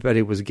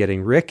 Everybody was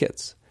getting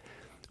rickets.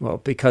 Well,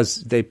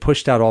 because they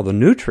pushed out all the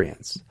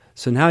nutrients.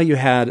 So now you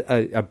had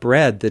a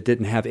bread that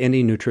didn't have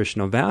any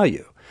nutritional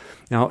value.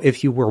 Now,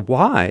 if you were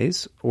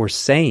wise or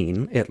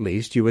sane, at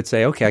least, you would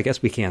say, okay, I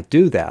guess we can't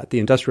do that. The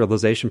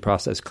industrialization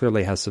process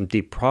clearly has some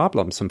deep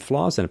problems, some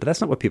flaws in it. But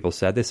that's not what people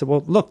said. They said,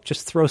 well, look,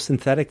 just throw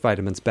synthetic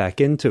vitamins back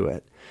into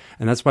it.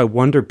 And that's why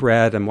Wonder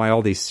Bread and why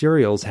all these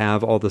cereals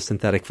have all the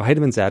synthetic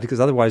vitamins added, because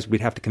otherwise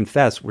we'd have to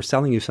confess we're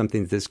selling you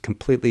something that's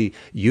completely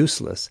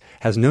useless,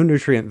 has no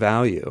nutrient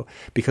value,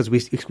 because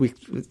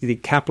the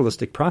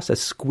capitalistic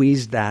process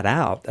squeezed that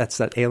out. That's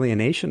that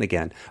alienation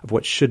again of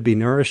what should be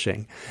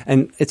nourishing.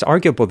 And it's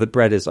arguable that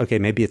bread is, okay,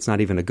 maybe it's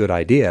not even a good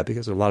idea,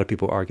 because a lot of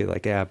people argue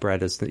like, yeah,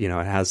 bread is, it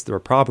has their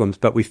problems,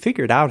 but we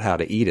figured out how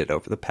to eat it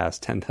over the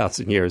past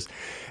 10,000 years.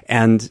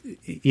 And,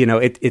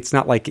 it's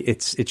not like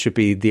it should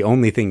be the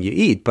only thing you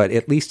eat, but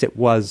at least it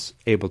was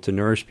able to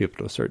nourish people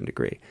to a certain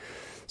degree.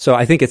 So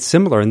I think it's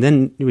similar. And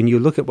then when you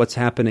look at what's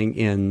happening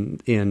in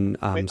psychedelics.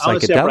 I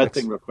want to say a bread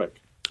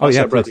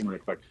thing real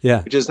quick.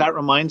 Yeah. Which is, that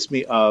reminds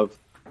me of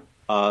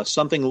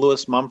something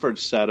Lewis Mumford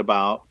said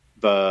about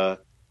the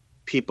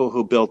people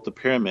who built the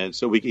pyramids.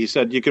 So he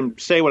said, you can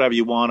say whatever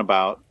you want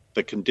about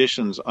the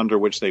conditions under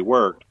which they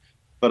worked,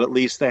 but at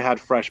least they had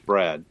fresh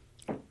bread.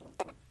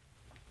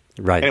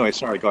 Right. Anyway,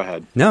 sorry, go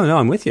ahead. No,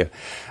 I'm with you.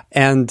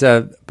 And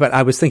but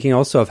I was thinking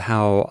also of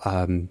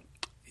how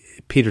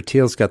Peter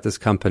Thiel's got this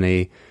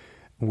company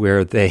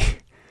where they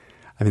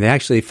I mean, they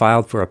actually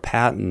filed for a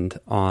patent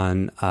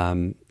on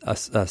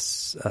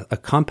a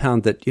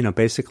compound that,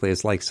 basically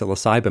is like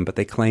psilocybin, but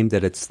they claim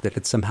that it's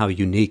somehow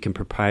unique and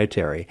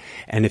proprietary.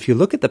 And if you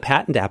look at the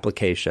patent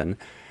application,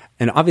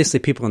 and obviously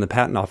people in the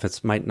patent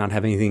office might not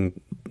have anything,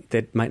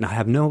 they might not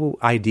have no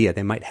idea,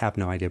 they might have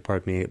no idea,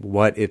 pardon me,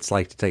 what it's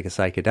like to take a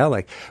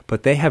psychedelic,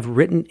 but they have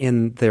written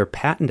in their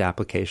patent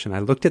application, I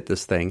looked at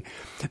this thing,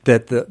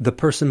 that the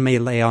person may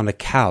lay on a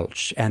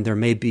couch and there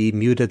may be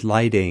muted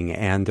lighting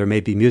and there may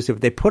be music.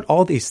 They put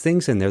all these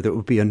things in there that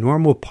would be a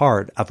normal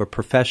part of a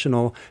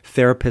professional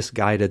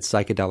therapist-guided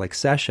psychedelic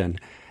session.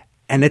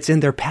 And it's in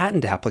their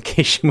patent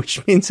application,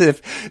 which means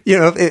if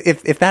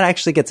that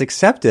actually gets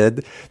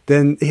accepted,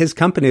 then his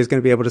company is going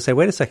to be able to say,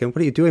 wait a second,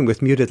 what are you doing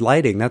with muted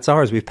lighting? That's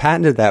ours. We've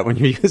patented that when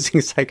you're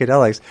using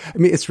psychedelics. I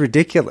mean, it's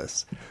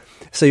ridiculous.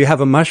 So you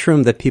have a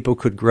mushroom that people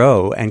could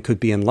grow and could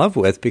be in love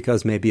with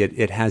because maybe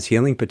it has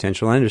healing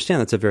potential. I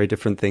understand that's a very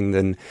different thing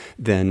than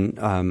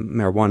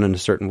marijuana in a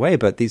certain way,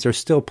 but these are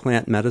still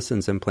plant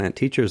medicines and plant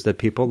teachers that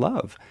people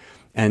love.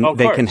 And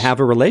they can have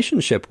a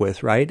relationship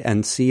with, right?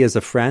 And see as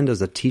a friend, as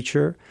a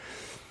teacher.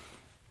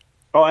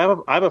 Oh, I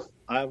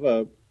have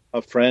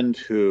a friend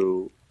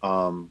who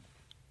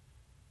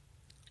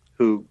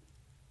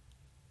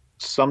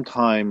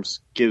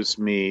sometimes gives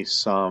me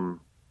some.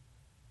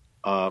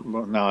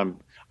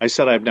 I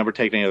said I've never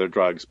taken any other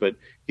drugs, but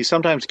he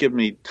sometimes gives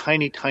me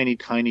tiny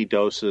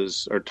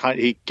doses, or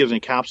he gives me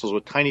capsules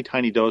with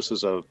tiny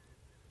doses of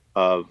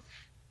some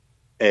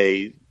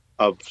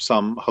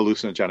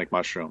hallucinogenic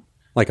mushroom.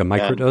 Like a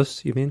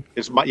microdose, you mean?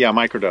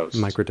 Microdose.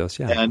 Microdose,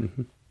 yeah.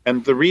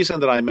 And the reason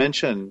that I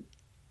mention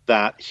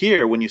that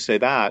here, when you say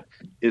that,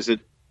 is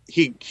that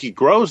he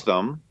grows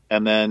them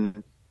and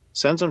then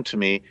sends them to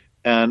me,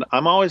 and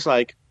I'm always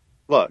like,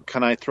 look,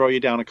 can I throw you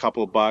down a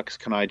couple of bucks?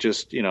 Can I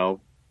just,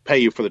 pay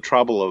you for the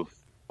trouble of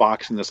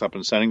boxing this up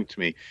and sending it to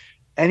me?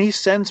 And he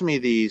sends me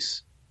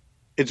these.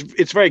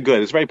 It's very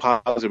good. It's very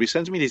positive. He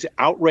sends me these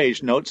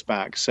outraged notes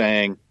back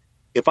saying,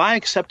 if I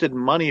accepted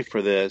money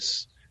for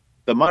this,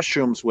 the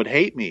mushrooms would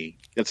hate me.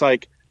 It's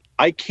like,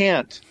 I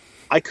could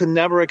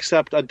never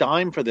accept a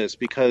dime for this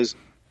because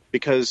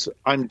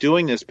I'm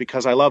doing this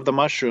because I love the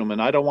mushroom and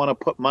I don't want to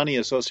put money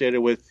associated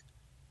with,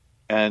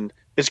 and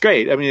it's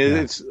great. I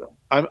mean,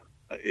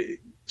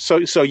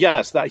 so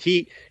yes, that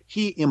he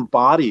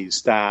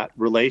embodies that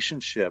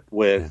relationship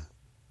with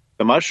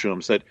the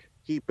mushrooms, that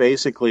he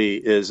basically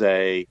is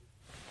I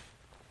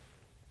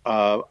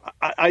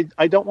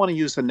don't want to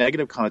use the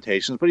negative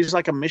connotations, but he's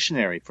like a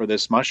missionary for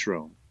this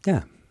mushroom.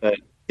 Yeah.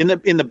 In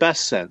the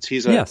best sense,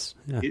 he's a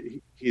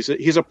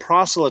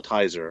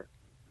proselytizer.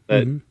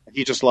 That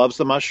he just loves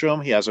the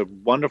mushroom. He has a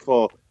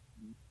wonderful,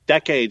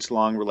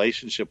 decades-long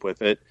relationship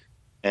with it,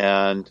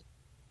 and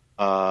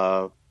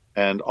also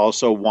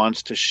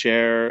wants to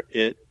share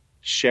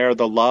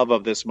the love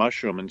of this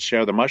mushroom, and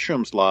share the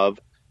mushroom's love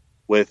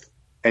with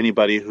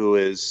anybody who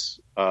is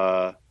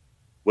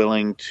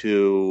willing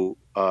to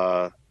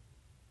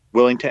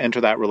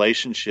enter that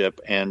relationship,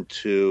 and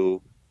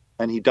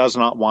he does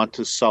not want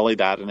to sully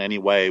that in any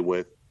way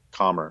with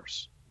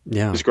commerce.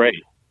 Yeah, it's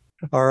great.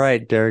 All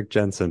right, Derrick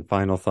Jensen,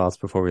 final thoughts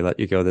before we let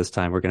you go this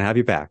time. We're going to have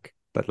you back,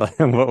 but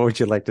what would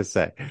you like to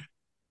say?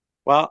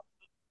 Well,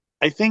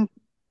 I think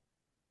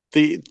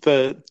the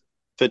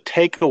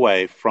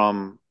takeaway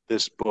from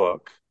this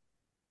book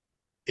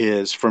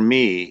is, for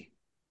me,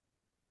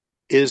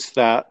 is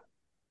that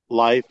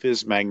life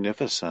is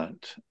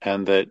magnificent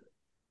and that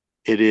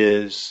it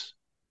is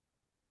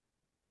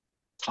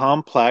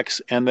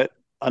complex, and that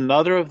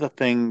another of the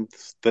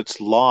things that's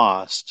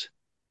lost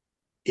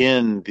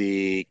in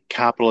the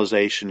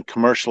capitalization,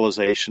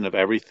 commercialization of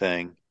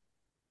everything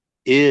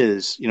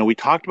is, we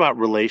talked about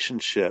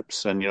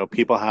relationships and,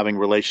 people having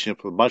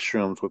relationships with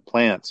mushrooms, with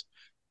plants,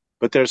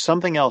 but there's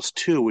something else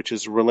too, which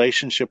is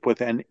relationship with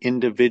an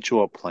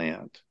individual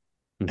plant,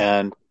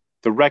 and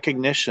the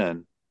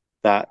recognition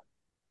that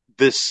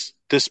this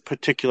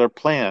particular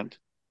plant,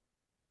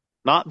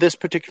 not this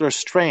particular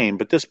strain,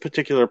 but this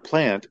particular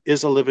plant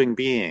is a living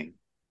being.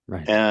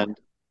 Right. And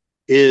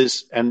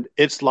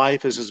its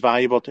life is as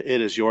valuable to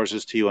it as yours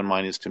is to you and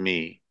mine is to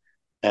me.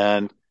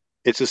 And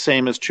it's the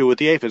same as true with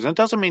the aphids. And it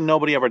doesn't mean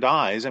nobody ever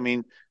dies. I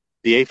mean,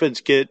 the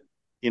aphids get,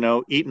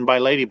 eaten by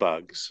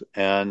ladybugs.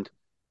 And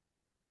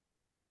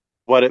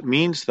what it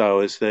means, though,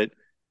 is that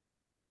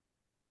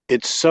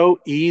it's so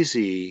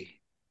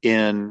easy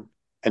and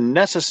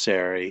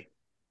necessary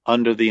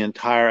under the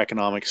entire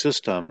economic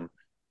system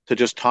to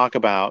just talk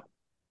about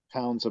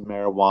pounds of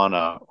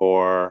marijuana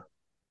or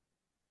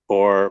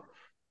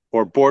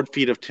board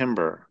feet of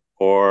timber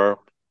or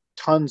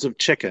tons of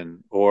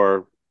chicken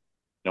or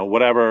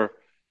whatever,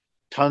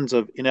 tons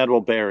of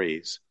inedible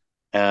berries.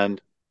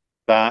 And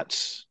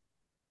that's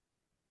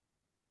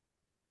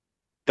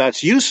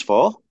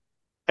useful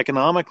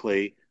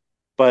economically,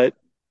 but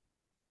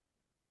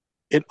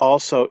it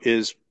also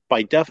is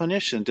by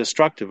definition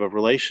destructive of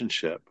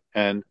relationship.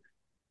 And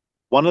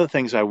one of the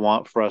things I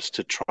want for us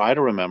to try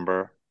to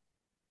remember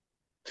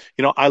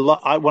When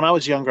I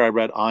was younger, I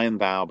read I and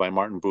Thou by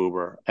Martin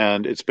Buber,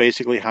 and it's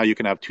basically how you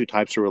can have two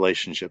types of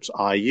relationships,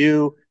 I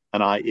you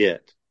and I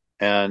it.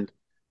 And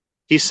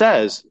he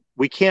says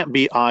we can't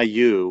be I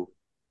you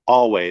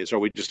always, or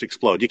we just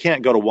explode. You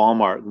can't go to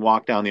Walmart and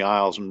walk down the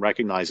aisles and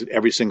recognize that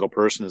every single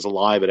person is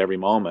alive at every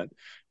moment,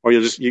 or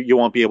you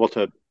won't be able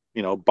to,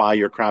 buy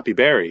your crappy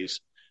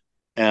berries.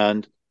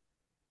 And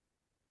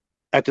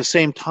at the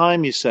same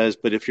time, he says,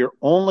 but if you're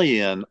only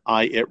in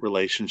I it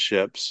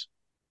relationships,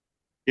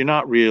 you're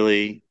not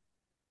really,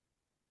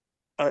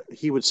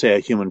 he would say a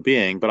human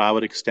being, but I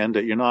would extend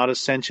it. You're not a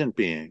sentient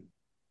being.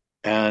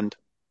 And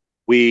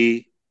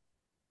we,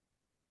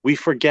 we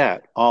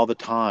forget all the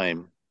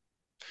time.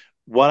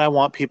 What I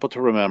want people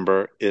to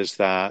remember is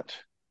that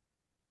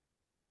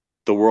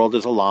the world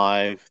is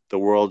alive, the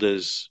world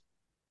is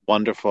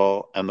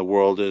wonderful, and the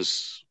world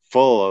is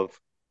full of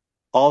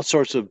all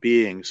sorts of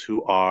beings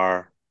who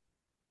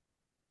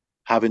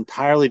have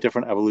entirely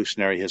different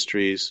evolutionary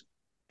histories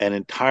and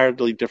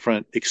entirely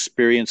different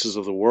experiences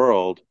of the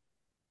world,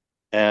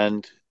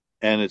 and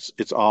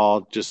it's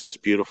all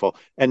just beautiful.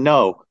 And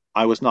no,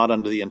 I was not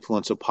under the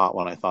influence of pot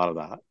when I thought of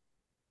that,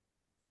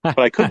 but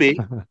I could be.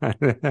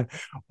 Well,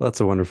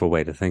 that's a wonderful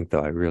way to think,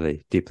 though. I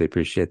really deeply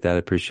appreciate that. I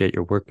appreciate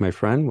your work, my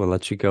friend. We'll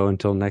let you go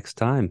until next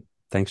time.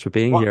 Thanks for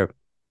being Well, here.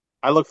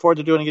 I look forward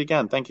to doing it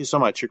again. Thank you so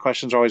much. Your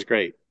questions are always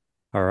great.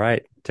 All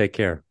right. Take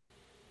care.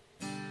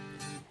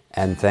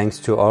 And thanks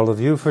to all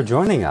of you for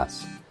joining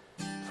us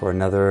for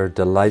another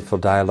delightful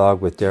dialogue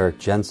with Derrick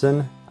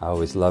Jensen. I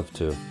always love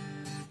to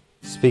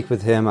speak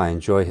with him. I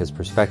enjoy his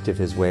perspective,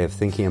 his way of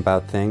thinking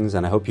about things,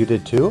 and I hope you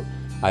did too.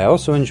 I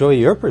also enjoy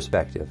your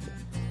perspective,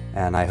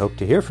 and I hope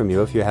to hear from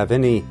you. If you have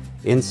any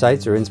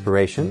insights or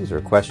inspirations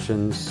or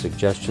questions,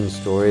 suggestions,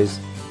 stories,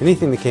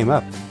 anything that came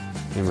up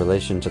in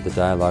relation to the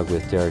dialogue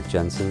with Derrick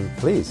Jensen,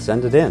 please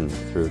send it in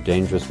through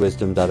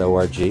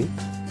dangerouswisdom.org.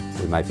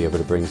 We might be able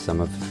to bring some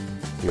of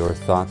your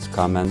thoughts,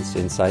 comments,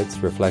 insights,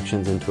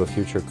 reflections into a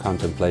future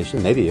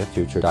contemplation, maybe a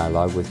future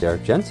dialogue with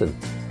Derrick Jensen.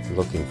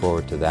 Looking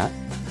forward to that.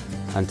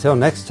 Until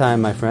next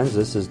time, my friends,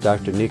 this is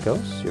Dr.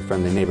 Nikos, your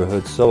friendly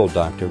neighborhood soul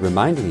doctor,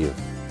 reminding you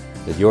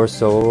that your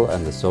soul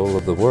and the soul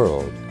of the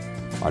world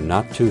are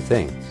not two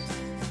things.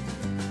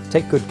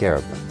 Take good care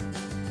of them.